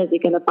pet him? Is he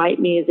going to bite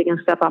me? Is he going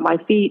to step on my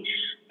feet?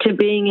 To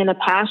being in a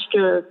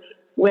pasture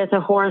with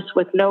a horse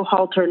with no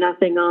halter,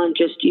 nothing on,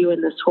 just you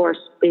and this horse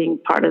being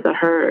part of the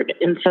herd.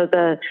 And so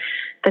the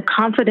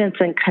confidence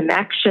and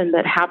connection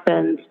that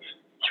happens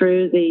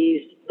through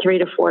these 3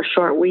 to 4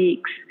 short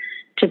weeks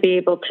to be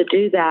able to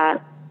do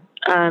that,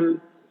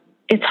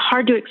 it's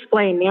hard to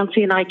explain.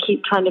 Nancy and I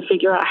keep trying to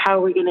figure out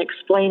how we're going to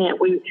explain it.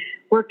 We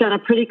worked on a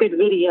pretty good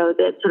video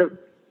that sort of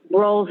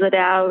rolls it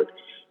out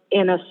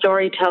in a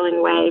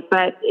storytelling way,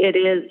 but it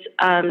is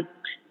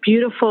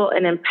beautiful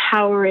and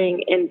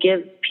empowering, and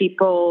gives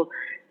people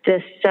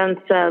this sense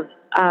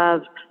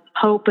of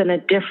hope and a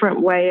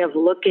different way of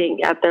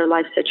looking at their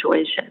life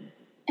situation.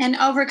 And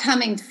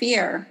overcoming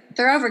fear.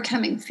 They're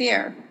overcoming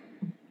fear.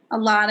 A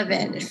lot of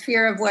it,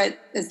 fear of what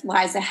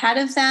lies ahead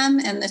of them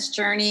in this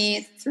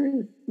journey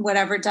through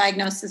whatever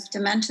diagnosis of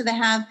dementia they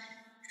have,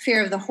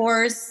 fear of the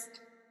horse,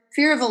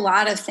 fear of a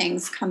lot of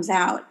things comes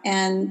out,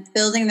 and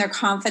building their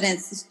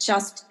confidence is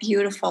just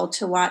beautiful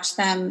to watch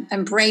them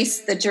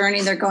embrace the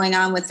journey they're going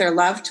on with their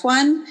loved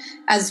one,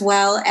 as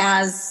well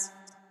as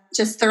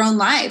just their own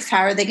life.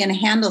 How are they going to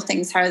handle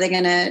things? How are they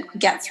going to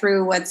get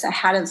through what's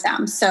ahead of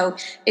them? So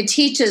it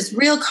teaches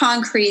real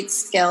concrete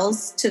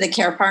skills to the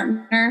care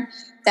partner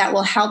that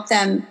will help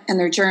them in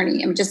their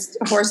journey. And just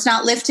a horse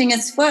not lifting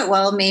its foot.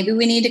 Well, maybe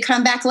we need to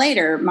come back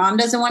later. Mom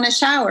doesn't want to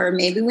shower.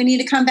 Maybe we need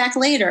to come back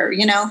later.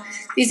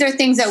 These are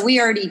things that we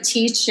already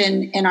teach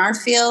in our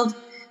field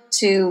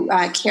to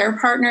care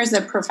partners,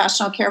 the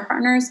professional care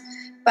partners.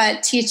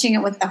 But teaching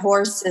it with the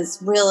horse is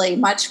really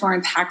much more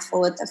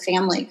impactful with the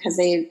family, because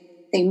they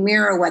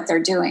mirror what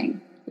they're doing.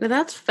 Well,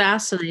 that's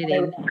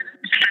fascinating.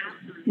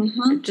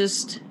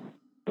 Mm-hmm.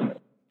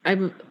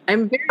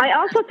 I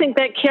also think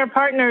that care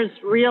partners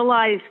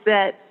realize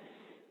that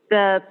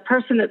the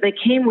person that they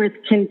came with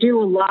can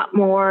do a lot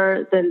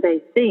more than they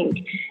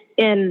think.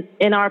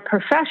 In our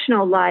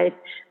professional life,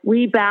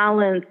 we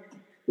balance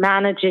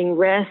managing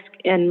risk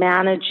and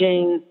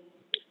managing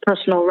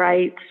personal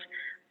rights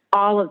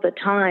all of the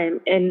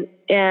time.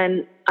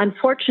 And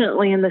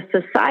unfortunately, in the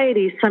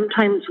society,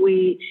 sometimes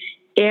we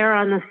err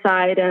on the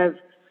side of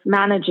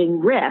managing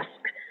risk.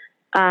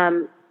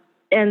 And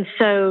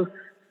so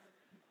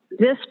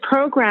this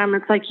program,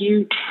 it's like,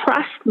 you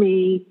trust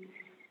me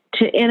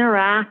to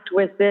interact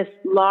with this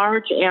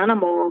large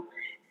animal,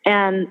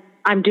 and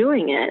I'm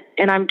doing it,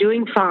 and I'm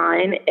doing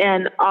fine.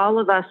 And all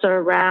of us are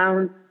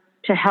around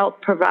to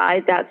help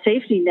provide that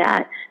safety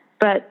net,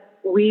 but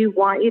we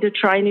want you to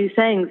try new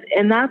things.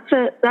 And that's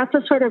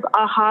a sort of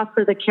aha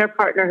for the care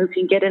partner who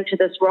can get into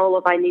this role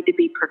of, I need to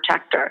be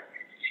protector.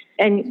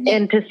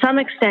 And to some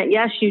extent,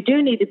 yes, you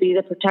do need to be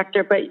the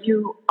protector, but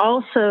you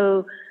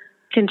also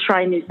can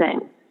try new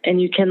things, and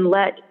you can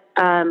let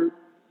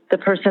the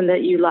person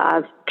that you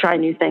love try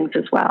new things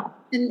as well.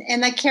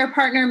 And the care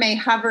partner may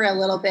hover a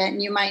little bit,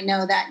 and you might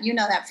know that,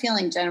 that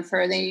feeling,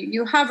 Jennifer.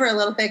 You hover a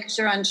little bit because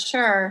you're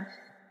unsure.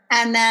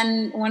 And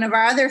then one of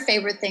our other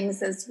favorite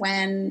things is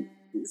when,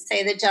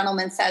 say, the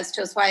gentleman says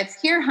to his wife,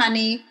 "Here,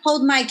 honey,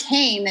 hold my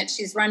cane," that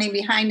she's running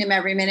behind him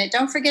every minute.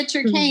 "Don't forget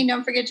your cane.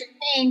 Don't forget your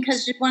cane,"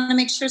 because you want to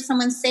make sure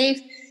someone's safe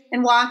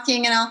and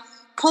walking. And I'll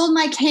hold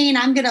my cane.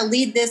 I'm going to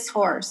lead this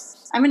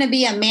horse. I'm going to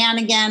be a man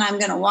again. I'm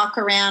going to walk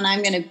around.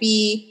 I'm going to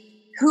be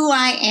who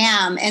I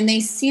am. And they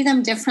see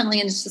them differently.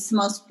 And it's just the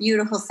most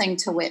beautiful thing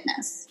to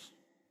witness.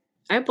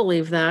 I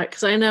believe that,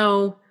 because I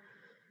know,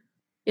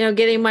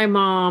 getting my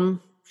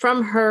mom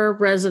from her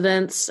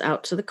residence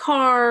out to the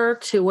car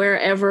to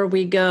wherever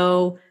we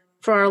go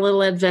for our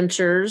little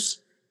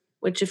adventures,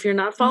 which if you're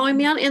not following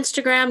me on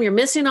Instagram, you're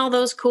missing all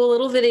those cool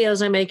little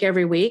videos I make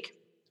every week.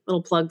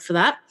 Little plug for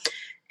that.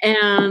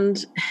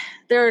 And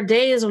there are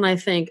days when I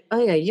think,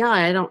 oh yeah,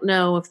 I don't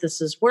know if this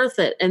is worth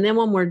it. And then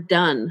when we're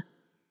done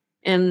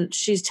and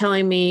she's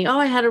telling me, oh,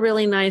 I had a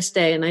really nice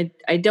day. And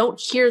I don't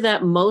hear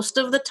that most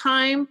of the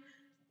time.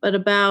 But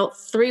about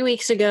 3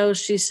 weeks ago,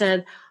 she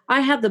said,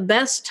 I had the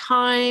best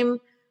time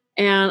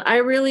and I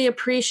really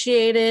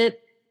appreciate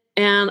it.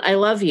 And I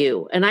love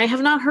you. And I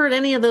have not heard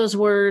any of those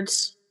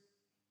words.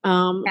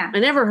 I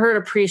never heard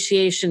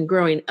appreciation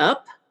growing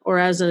up or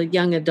as a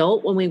young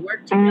adult when we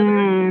worked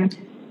together.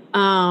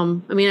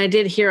 I mean, I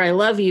did hear I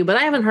love you, but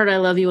I haven't heard I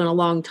love you in a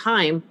long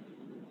time.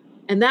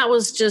 And that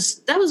was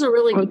a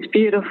really It's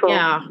beautiful.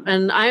 Yeah.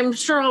 And I'm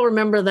sure I'll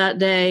remember that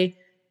day.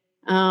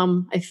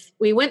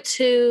 We went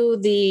to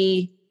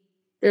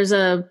there's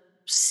a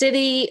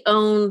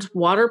city-owned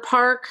water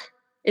park.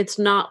 It's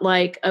not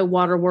like a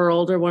Water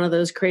World or one of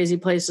those crazy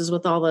places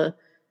with all the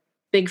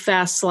big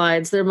fast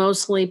slides. They're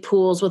mostly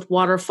pools with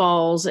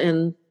waterfalls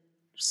and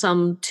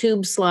some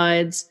tube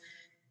slides.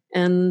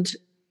 And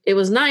it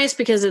was nice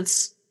because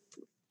it's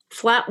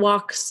flat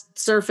walk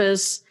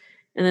surface.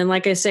 And then,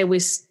 like I say, we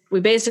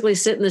basically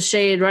sit in the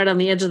shade right on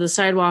the edge of the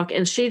sidewalk.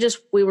 And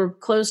we were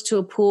close to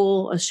a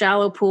pool, a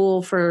shallow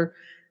pool for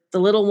the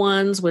little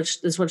ones, which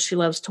is what she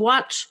loves to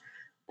watch.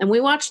 And we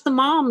watched the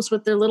moms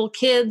with their little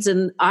kids.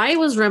 And I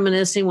was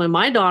reminiscing when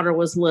my daughter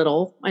was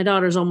little. My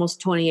daughter's almost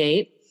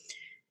 28.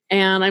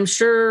 And I'm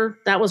sure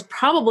that was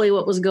probably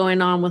what was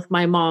going on with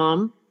my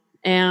mom.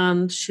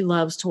 And she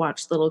loves to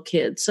watch little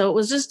kids. So it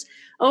was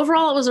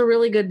overall, it was a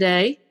really good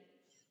day.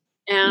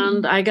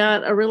 And I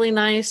got a really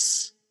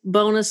nice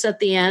bonus at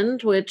the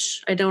end,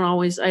 which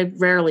I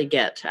rarely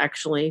get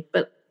actually.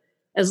 But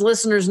as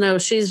listeners know,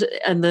 she's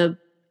in the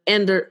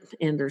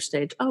ender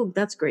stage. Oh,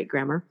 that's great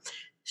grammar.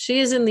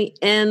 She is in the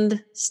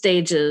end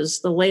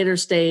stages, the later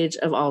stage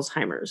of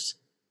Alzheimer's.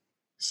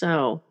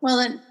 So.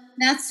 Well,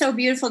 that's so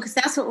beautiful because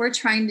that's what we're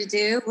trying to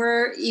do.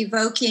 We're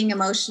evoking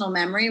emotional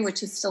memory,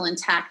 which is still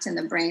intact in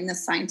the brain. The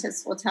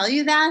scientists will tell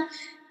you that.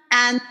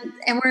 And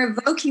we're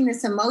evoking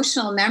this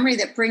emotional memory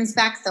that brings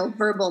back the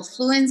verbal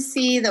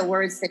fluency, the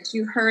words that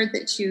you heard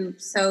that you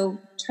so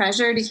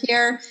treasure to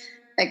hear,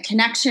 the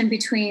connection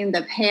between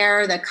the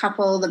pair, the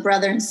couple, the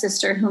brother and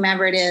sister,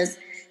 whomever it is.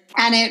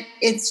 And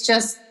it's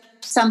just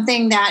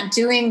something that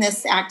doing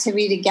this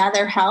activity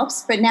together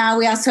helps. But now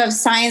we also have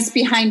science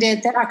behind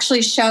it that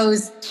actually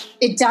shows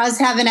it does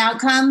have an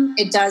outcome.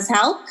 It does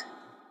help.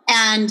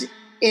 And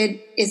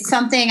it is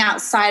something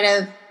outside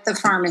of the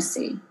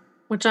pharmacy.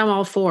 Which I'm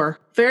all for.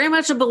 Very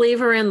much a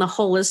believer in the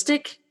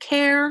holistic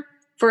care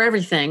for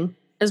everything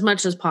as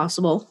much as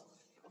possible.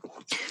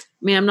 I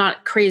mean, I'm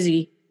not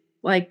crazy.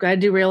 Like, I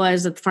do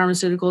realize that the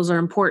pharmaceuticals are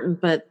important,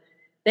 but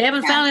they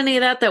haven't found any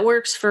of that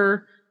works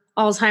for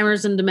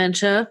Alzheimer's and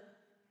dementia.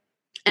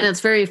 And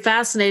it's very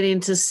fascinating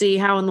to see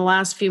how in the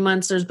last few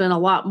months there's been a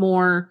lot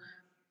more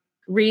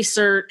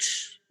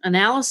research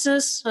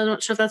analysis. I'm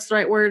not sure if that's the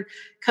right word,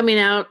 coming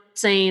out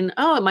saying,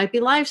 oh, it might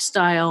be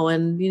lifestyle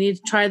and you need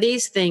to try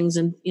these things.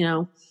 And,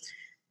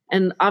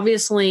 and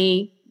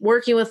obviously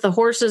working with the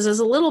horses is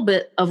a little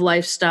bit of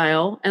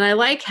lifestyle. And I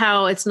like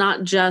how it's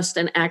not just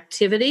an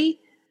activity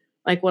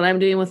like what I'm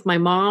doing with my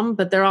mom,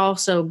 but they're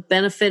also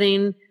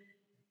benefiting.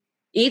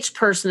 Each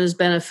person is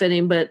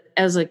benefiting, but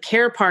as a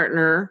care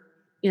partner,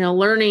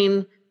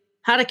 learning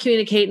how to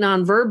communicate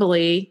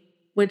non-verbally,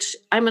 which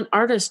I'm an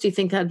artist. Do you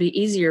think that'd be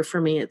easier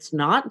for me? It's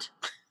not.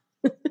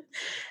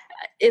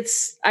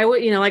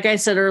 Like I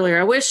said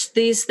earlier, I wish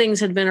these things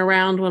had been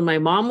around when my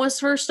mom was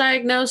first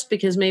diagnosed,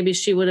 because maybe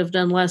she would have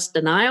done less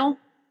denial.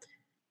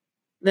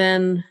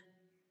 Then,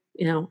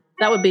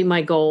 that would be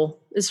my goal,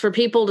 is for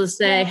people to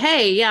say,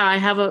 hey, yeah, I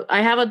have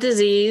a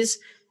disease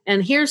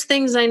and here's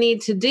things I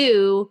need to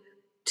do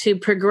to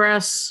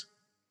progress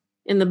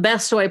in the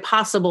best way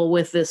possible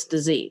with this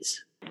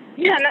disease.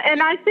 Yeah,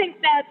 and I think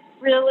that's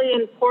really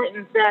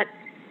important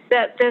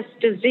that this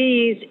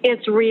disease,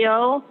 it's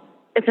real.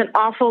 It's an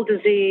awful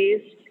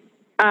disease.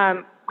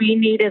 We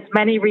need as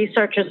many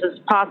researchers as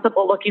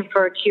possible looking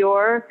for a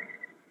cure,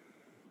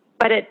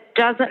 but it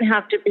doesn't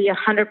have to be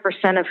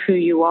 100% of who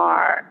you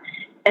are.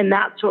 And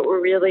that's what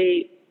we're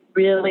really,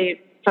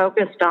 really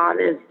focused on,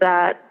 is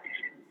that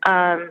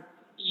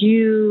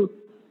you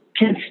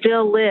can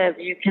still live,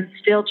 you can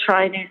still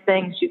try new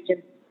things, you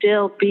can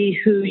still be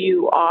who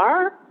you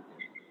are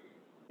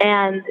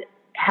and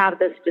have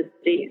this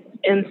disease.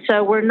 And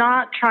so we're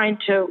not trying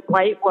to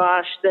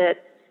whitewash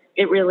that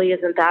it really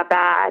isn't that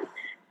bad,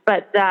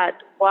 but that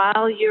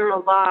while you're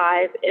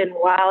alive and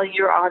while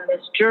you're on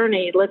this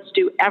journey, let's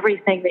do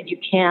everything that you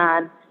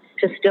can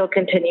to still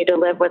continue to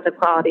live with the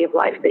quality of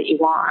life that you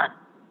want.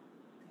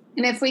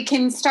 And if we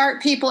can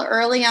start people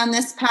early on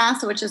this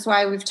path, which is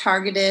why we've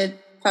targeted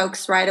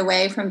folks right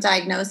away from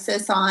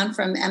diagnosis on,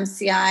 from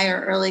MCI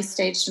or early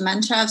stage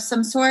dementia of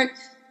some sort,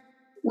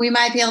 we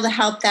might be able to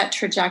help that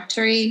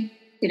trajectory.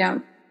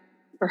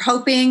 We're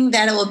hoping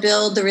that it will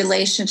build the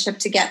relationship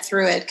to get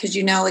through it, because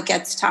it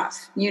gets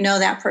tough. You know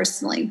that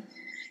personally.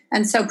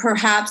 And so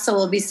perhaps it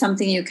will be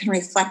something you can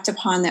reflect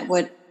upon that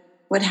would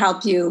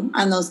help you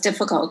on those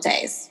difficult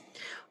days.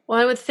 Well,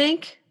 I would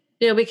think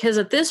Because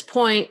at this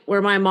point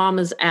where my mom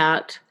is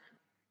at,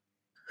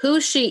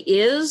 who she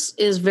is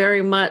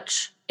very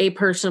much a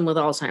person with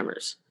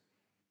Alzheimer's.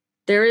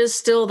 There is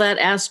still that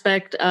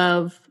aspect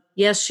of,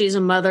 yes, she's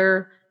a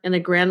mother and a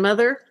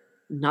grandmother.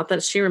 Not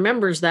that she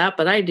remembers that,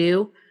 but I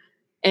do.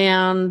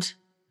 And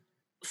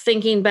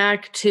thinking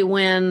back to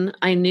when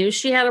I knew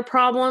she had a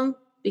problem,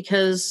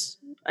 because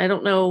I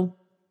don't know,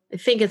 I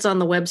think it's on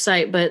the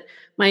website, but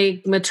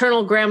my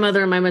maternal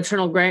grandmother and my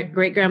maternal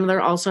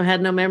great-grandmother also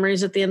had no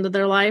memories at the end of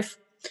their life.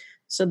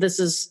 So this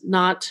is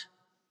not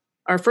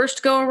our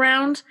first go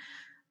around.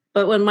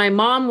 But when my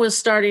mom was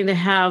starting to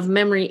have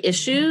memory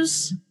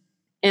issues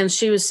and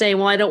she was saying,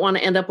 well, I don't want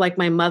to end up like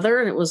my mother.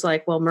 And it was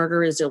like, well,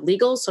 murder is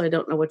illegal, so I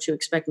don't know what you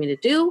expect me to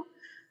do.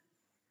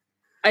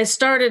 I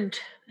started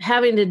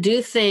having to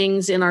do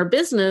things in our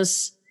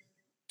business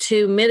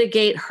to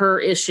mitigate her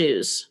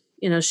issues.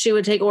 She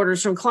would take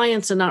orders from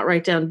clients and not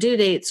write down due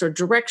dates or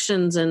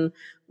directions. And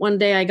one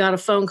day I got a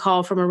phone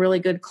call from a really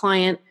good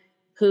client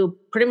who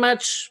pretty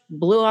much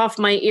blew off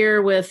my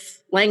ear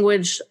with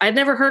language I'd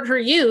never heard her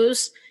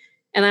use.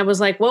 And I was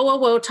like,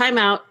 whoa, time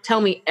out. Tell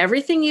me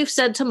everything you've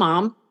said to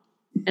mom,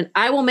 and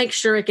I will make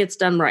sure it gets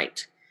done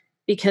right.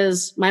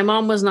 Because my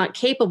mom was not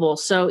capable.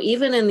 So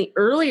even in the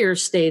earlier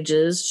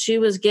stages, she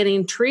was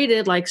getting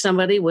treated like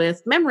somebody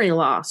with memory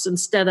loss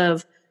instead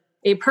of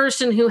a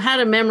person who had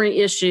a memory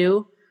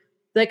issue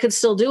that could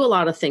still do a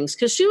lot of things,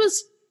 because she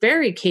was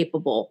very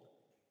capable.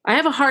 I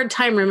have a hard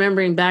time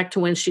remembering back to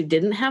when she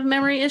didn't have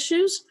memory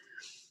issues.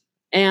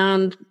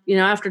 And,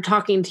 after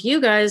talking to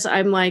you guys,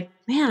 I'm like,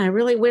 man, I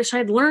really wish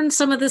I'd learned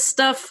some of this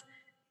stuff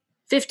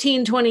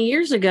 15, 20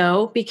 years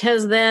ago,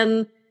 because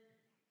then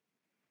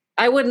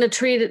I wouldn't have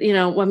treated,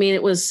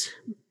 it was,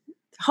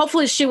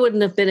 hopefully she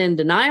wouldn't have been in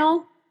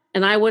denial,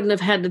 and I wouldn't have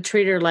had to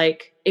treat her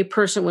like a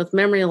person with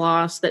memory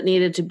loss that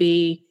needed to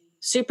be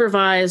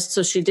supervised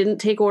so she didn't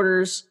take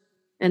orders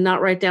and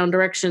not write down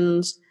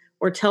directions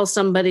or tell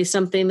somebody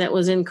something that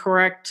was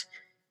incorrect.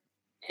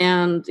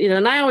 And,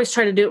 and I always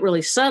try to do it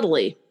really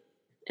subtly.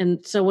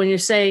 And so when you're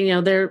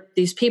saying,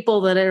 these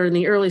people that are in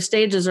the early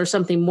stages are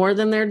something more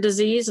than their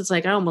disease, it's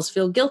like I almost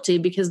feel guilty,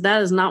 because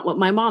that is not what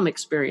my mom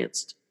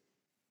experienced.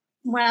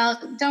 Well,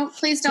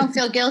 please don't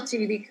feel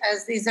guilty,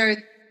 because these are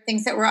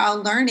things that we're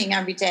all learning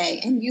every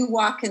day. And you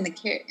walk in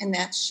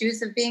the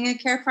shoes of being a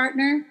care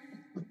partner,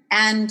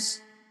 and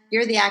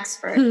you're the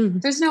expert.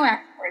 There's no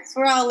experts.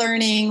 We're all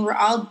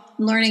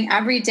learning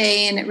every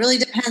day, and it really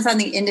depends on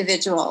the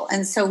individual.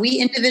 And so we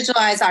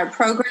individualize our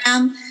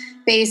program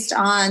based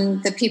on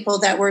the people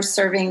that we're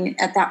serving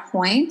at that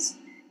point.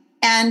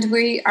 And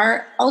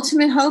our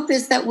ultimate hope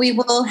is that we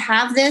will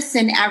have this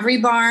in every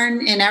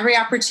barn, in every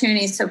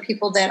opportunity. So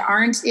people that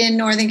aren't in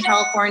Northern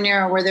California,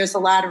 or where there's a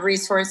lot of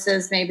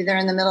resources, maybe they're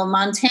in the middle of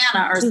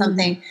Montana or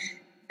something,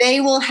 they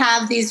will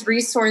have these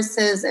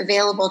resources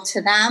available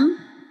to them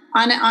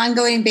on an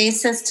ongoing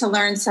basis to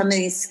learn some of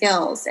these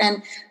skills.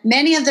 And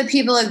many of the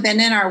people who have been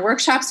in our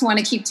workshops want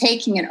to keep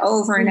taking it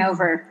over and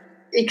over,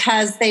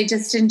 because they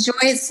just enjoy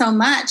it so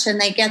much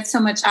and they get so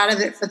much out of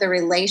it for the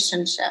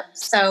relationship.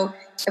 So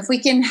if we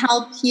can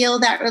help heal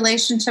that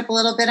relationship a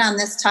little bit on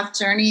this tough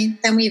journey,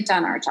 then we've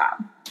done our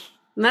job.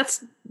 And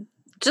that's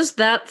just,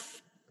 that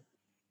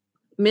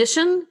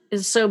mission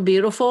is so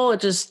beautiful.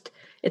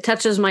 It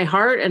touches my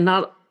heart, and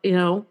not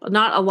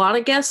a lot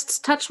of guests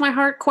touch my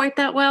heart quite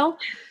that well.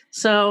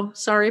 So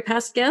sorry,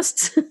 past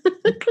guests.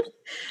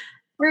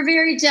 We're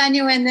very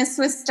genuine. This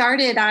was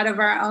started out of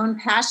our own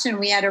passion.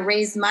 We had to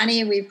raise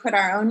money. We put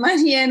our own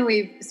money in.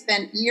 We've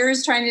spent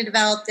years trying to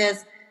develop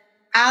this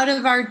out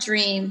of our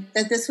dream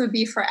that this would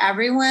be for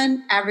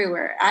everyone,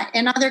 everywhere,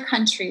 in other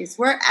countries,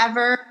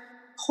 wherever.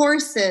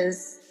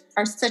 Horses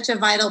are such a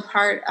vital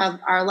part of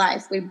our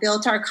life. We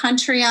built our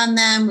country on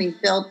them. We've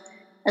built,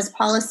 as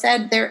Paula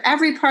said, they're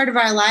every part of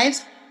our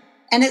life.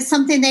 And it's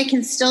something they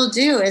can still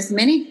do, as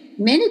many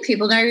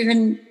people never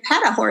even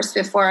had a horse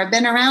before. I've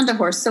been around a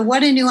horse. So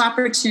what a new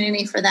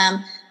opportunity for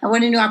them, and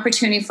what a new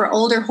opportunity for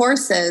older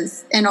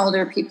horses and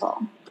older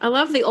people. I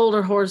love the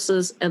older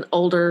horses and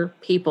older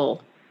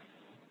people,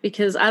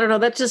 because I don't know,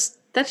 that just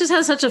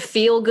has such a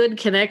feel-good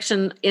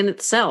connection in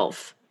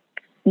itself.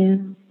 Yeah.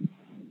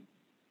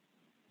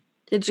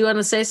 Did you want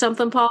to say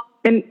something, Paul?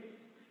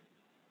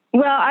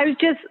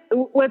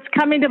 What's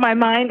coming to my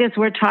mind as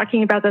we're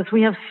talking about this,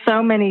 we have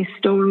so many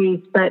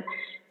stories, but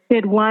we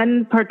had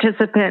one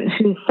participant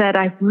who said,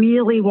 I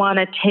really want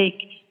to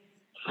take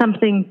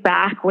something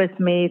back with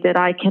me that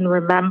I can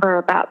remember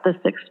about this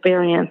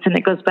experience. And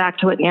it goes back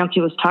to what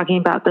Nancy was talking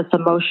about, this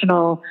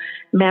emotional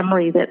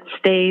memory that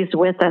stays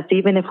with us,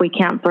 even if we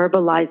can't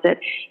verbalize it.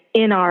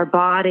 In our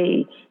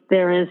body,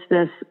 there is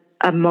this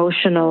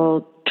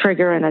emotional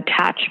trigger and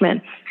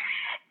attachment.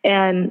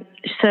 And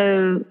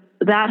so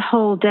that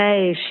whole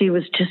day, she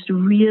was just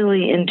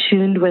really in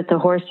tune with the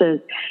horses.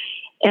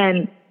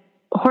 And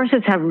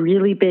horses have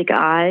really big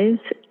eyes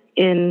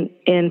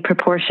in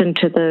proportion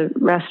to the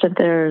rest of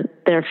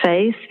their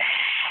face.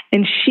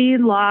 And she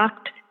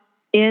locked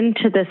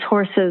into this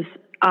horse's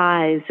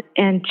eyes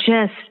and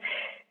just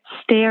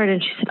stared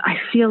and she said, I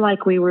feel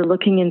like we were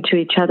looking into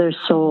each other's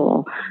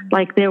soul.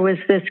 Like there was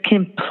this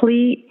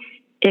complete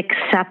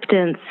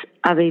acceptance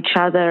of each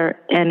other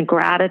and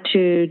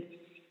gratitude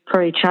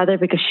for each other,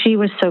 because she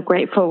was so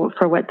grateful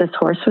for what this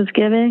horse was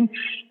giving.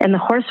 And the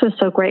horse was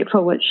so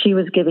grateful what she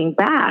was giving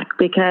back,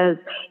 because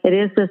it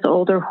is this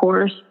older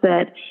horse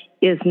that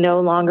is no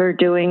longer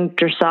doing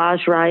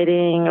dressage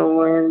riding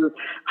or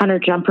hunter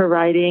jumper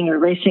riding or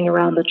racing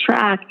around the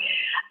track.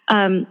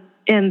 And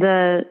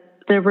the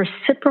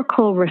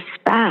reciprocal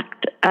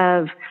respect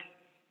of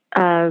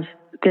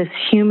this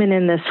human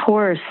and this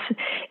horse,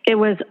 it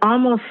was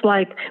almost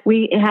like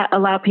we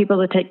allow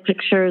people to take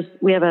pictures.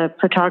 We have a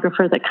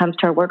photographer that comes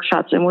to our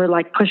workshops, and we're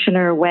like pushing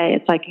her away.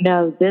 It's like,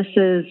 no, this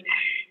is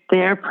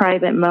their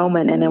private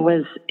moment. And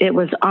it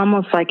was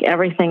almost like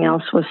everything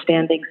else was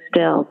standing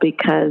still,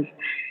 because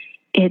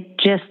it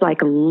just like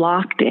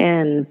locked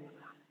in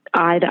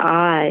eye to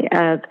eye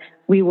of,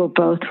 we will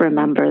both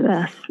remember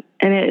this.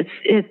 And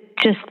it's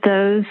just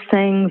those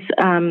things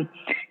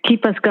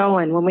keep us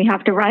going when we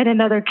have to write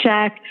another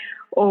check,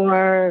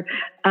 or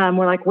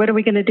we're like, what are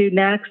we going to do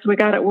next?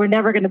 We're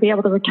never going to be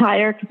able to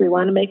retire because we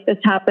want to make this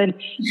happen.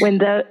 When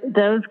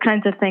those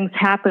kinds of things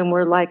happen,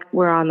 we're like,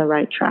 we're on the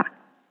right track.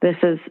 This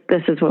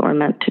is what we're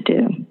meant to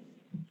do.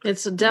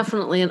 It's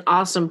definitely an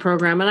awesome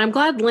program. And I'm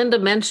glad Linda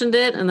mentioned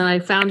it. And then I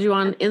found you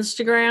on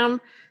Instagram.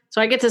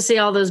 So I get to see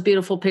all those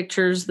beautiful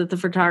pictures that the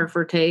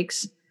photographer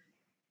takes.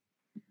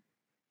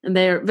 And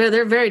they're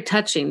very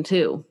touching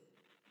too.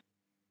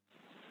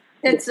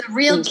 It's a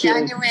real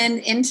genuine,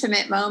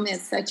 intimate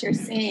moments that you're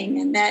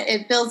seeing, and that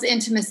it builds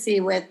intimacy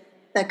with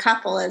the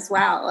couple as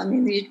well. I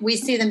mean, we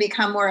see them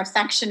become more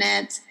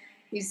affectionate.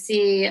 You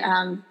see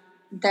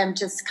them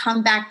just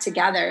come back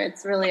together.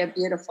 It's really a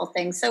beautiful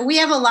thing. So we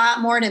have a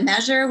lot more to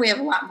measure. We have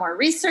a lot more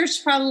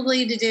research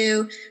probably to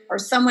do, or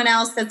someone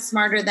else that's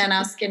smarter than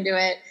us can do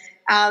it,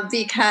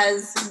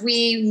 because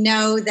we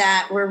know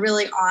that we're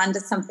really on to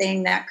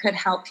something that could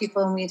help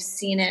people. And we've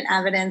seen it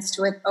evidenced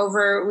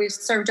we've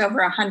served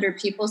over 100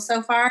 people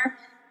so far,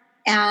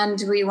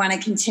 and we want to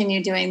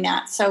continue doing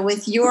that. So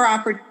with your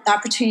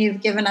opportunity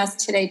you've given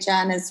us today,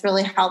 Jen, is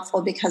really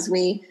helpful, because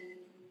we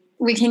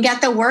can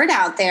get the word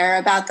out there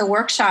about the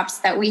workshops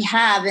that we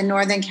have in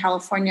Northern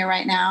California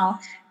right now,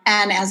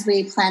 and as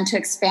we plan to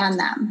expand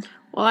them.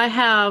 Well, I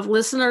have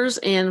listeners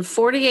in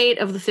 48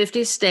 of the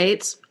 50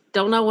 states.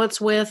 Don't know what's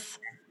with,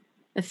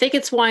 I think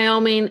it's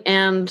Wyoming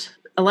and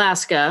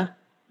Alaska.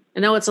 I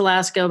know it's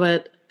Alaska,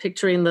 but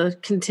picturing the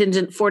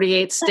contingent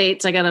 48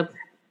 states,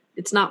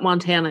 it's not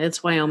Montana,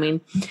 it's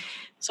Wyoming.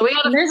 So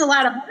there's a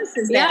lot of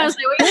horses there. Yeah,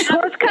 there's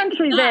horse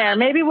country there.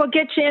 Maybe we'll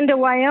get you into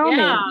Wyoming.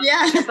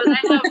 Yeah. But I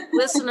have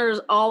listeners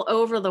all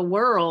over the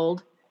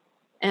world,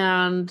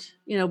 and,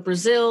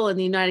 Brazil and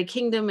the United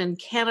Kingdom and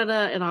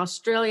Canada and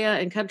Australia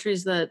and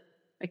countries that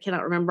I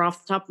cannot remember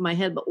off the top of my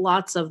head, but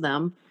lots of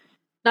them.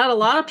 Not a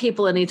lot of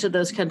people in each of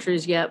those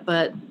countries yet,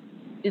 but,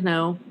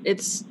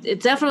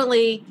 it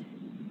definitely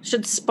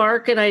should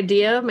spark an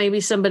idea. Maybe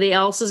somebody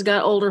else has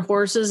got older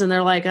horses and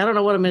they're like, I don't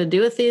know what I'm going to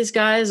do with these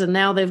guys. And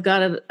now they've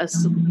got a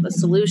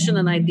solution,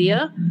 an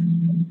idea.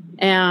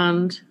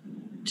 And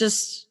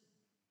just...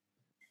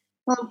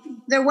 Well,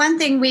 the one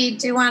thing we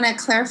do want to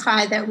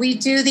clarify, that we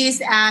do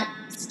these at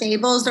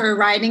stables or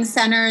riding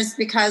centers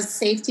because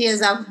safety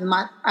is of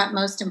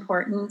utmost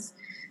importance.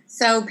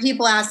 So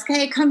people ask,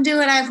 hey, come do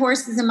it. I have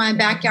horses in my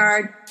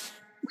backyard.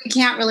 We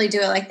can't really do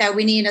it like that.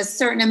 We need a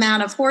certain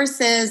amount of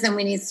horses, and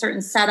we need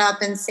certain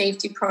setup and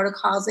safety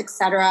protocols, et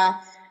cetera,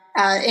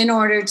 in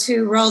order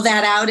to roll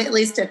that out, at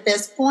least at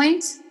this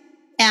point.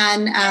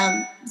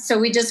 And so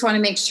we just want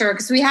to make sure,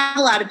 because we have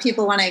a lot of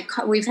people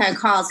we've had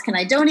calls, can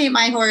I donate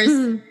my horse?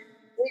 Mm-hmm.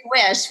 We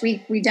wish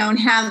we don't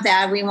have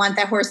that. We want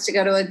that horse to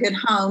go to a good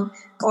home.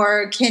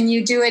 Or can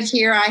you do it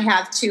here? I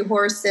have 2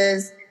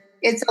 horses.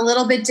 It's a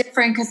little bit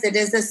different because it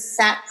is a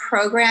set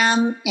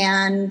program,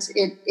 and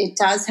it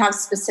does have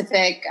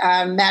specific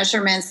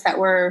measurements that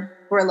we're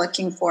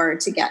looking for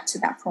to get to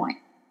that point.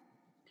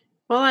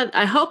 Well,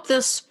 I hope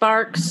this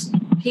sparks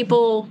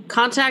people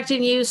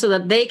contacting you so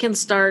that they can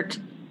start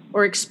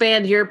or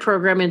expand your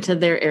program into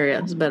their area.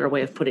 It's a better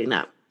way of putting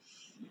that.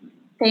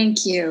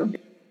 Thank you.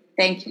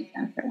 Thank you,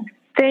 Jennifer.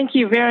 Thank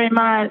you very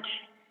much.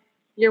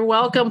 You're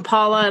welcome,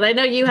 Paula. And I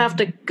know you have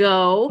to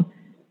go.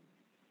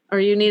 Or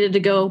you needed to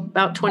go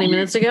about 20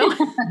 minutes ago.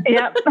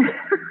 Yep.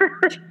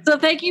 So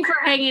thank you for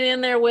hanging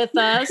in there with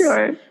us.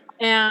 Sure.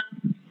 And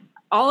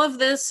all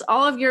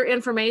of your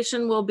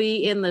information will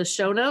be in the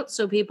show notes,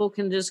 so people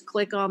can just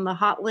click on the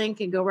hot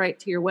link and go right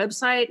to your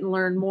website and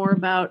learn more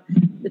about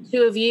the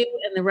 2 of you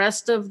and the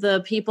rest of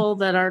the people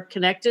that are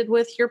connected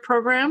with your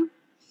program.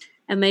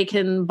 And they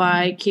can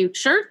buy cute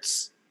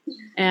shirts.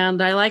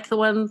 And I like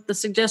the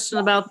suggestion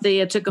about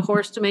it took a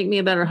horse to make me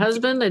a better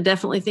husband. I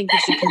definitely think you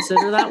should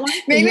consider that one.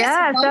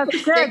 Yes,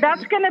 that's good.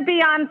 That's going to be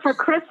on for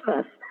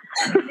Christmas.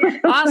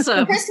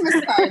 Awesome. Christmas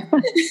card.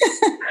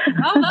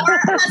 Or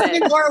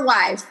husband or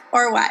wife.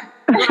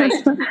 Right.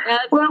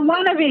 Well,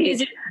 one of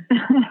each.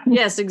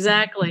 Yes,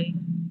 exactly.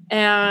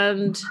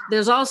 And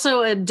there's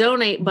also a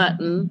donate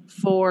button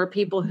for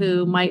people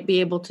who might be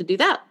able to do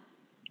that.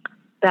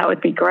 That would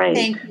be great.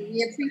 Thank you.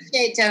 We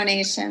appreciate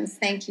donations.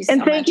 Thank you so much.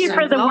 And thank you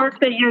for the work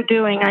that you're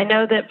doing. I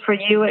know that for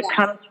you, it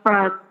comes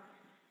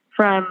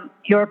from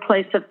your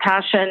place of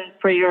passion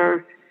for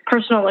your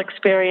personal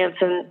experience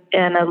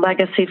and a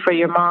legacy for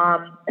your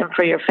mom and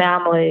for your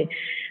family.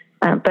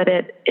 But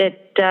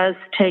it does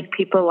take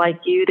people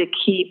like you to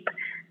keep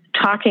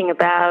talking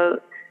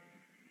about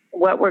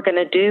what we're going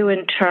to do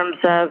in terms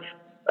of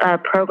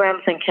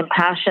programs and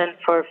compassion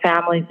for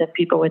families of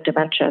people with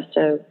dementia.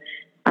 So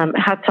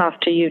hats off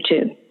to you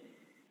too.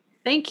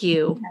 Thank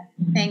you.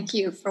 Thank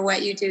you for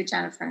what you do,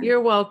 Jennifer. You're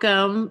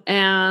welcome.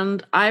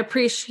 And I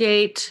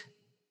appreciate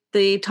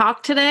the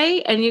talk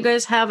today, and you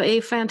guys have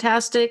a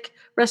fantastic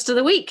rest of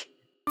the week.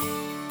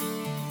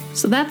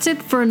 So that's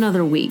it for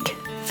another week.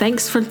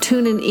 Thanks for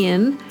tuning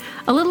in.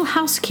 A little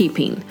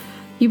housekeeping.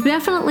 You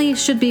definitely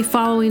should be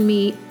following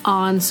me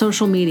on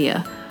social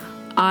media.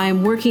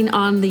 I'm working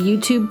on the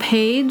YouTube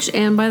page,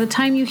 and by the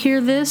time you hear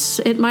this,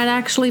 it might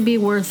actually be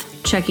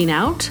worth checking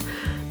out.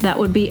 That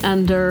would be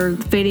under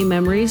Fading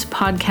Memories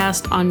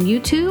Podcast on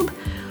YouTube.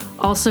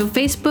 Also,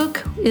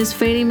 Facebook is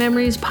Fading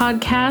Memories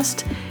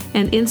Podcast,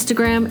 and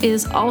Instagram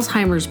is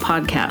Alzheimer's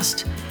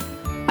Podcast.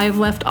 I've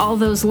left all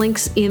those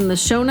links in the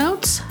show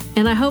notes,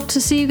 and I hope to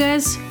see you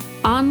guys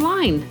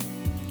online.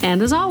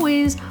 And as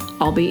always,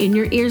 I'll be in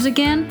your ears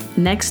again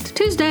next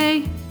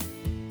Tuesday.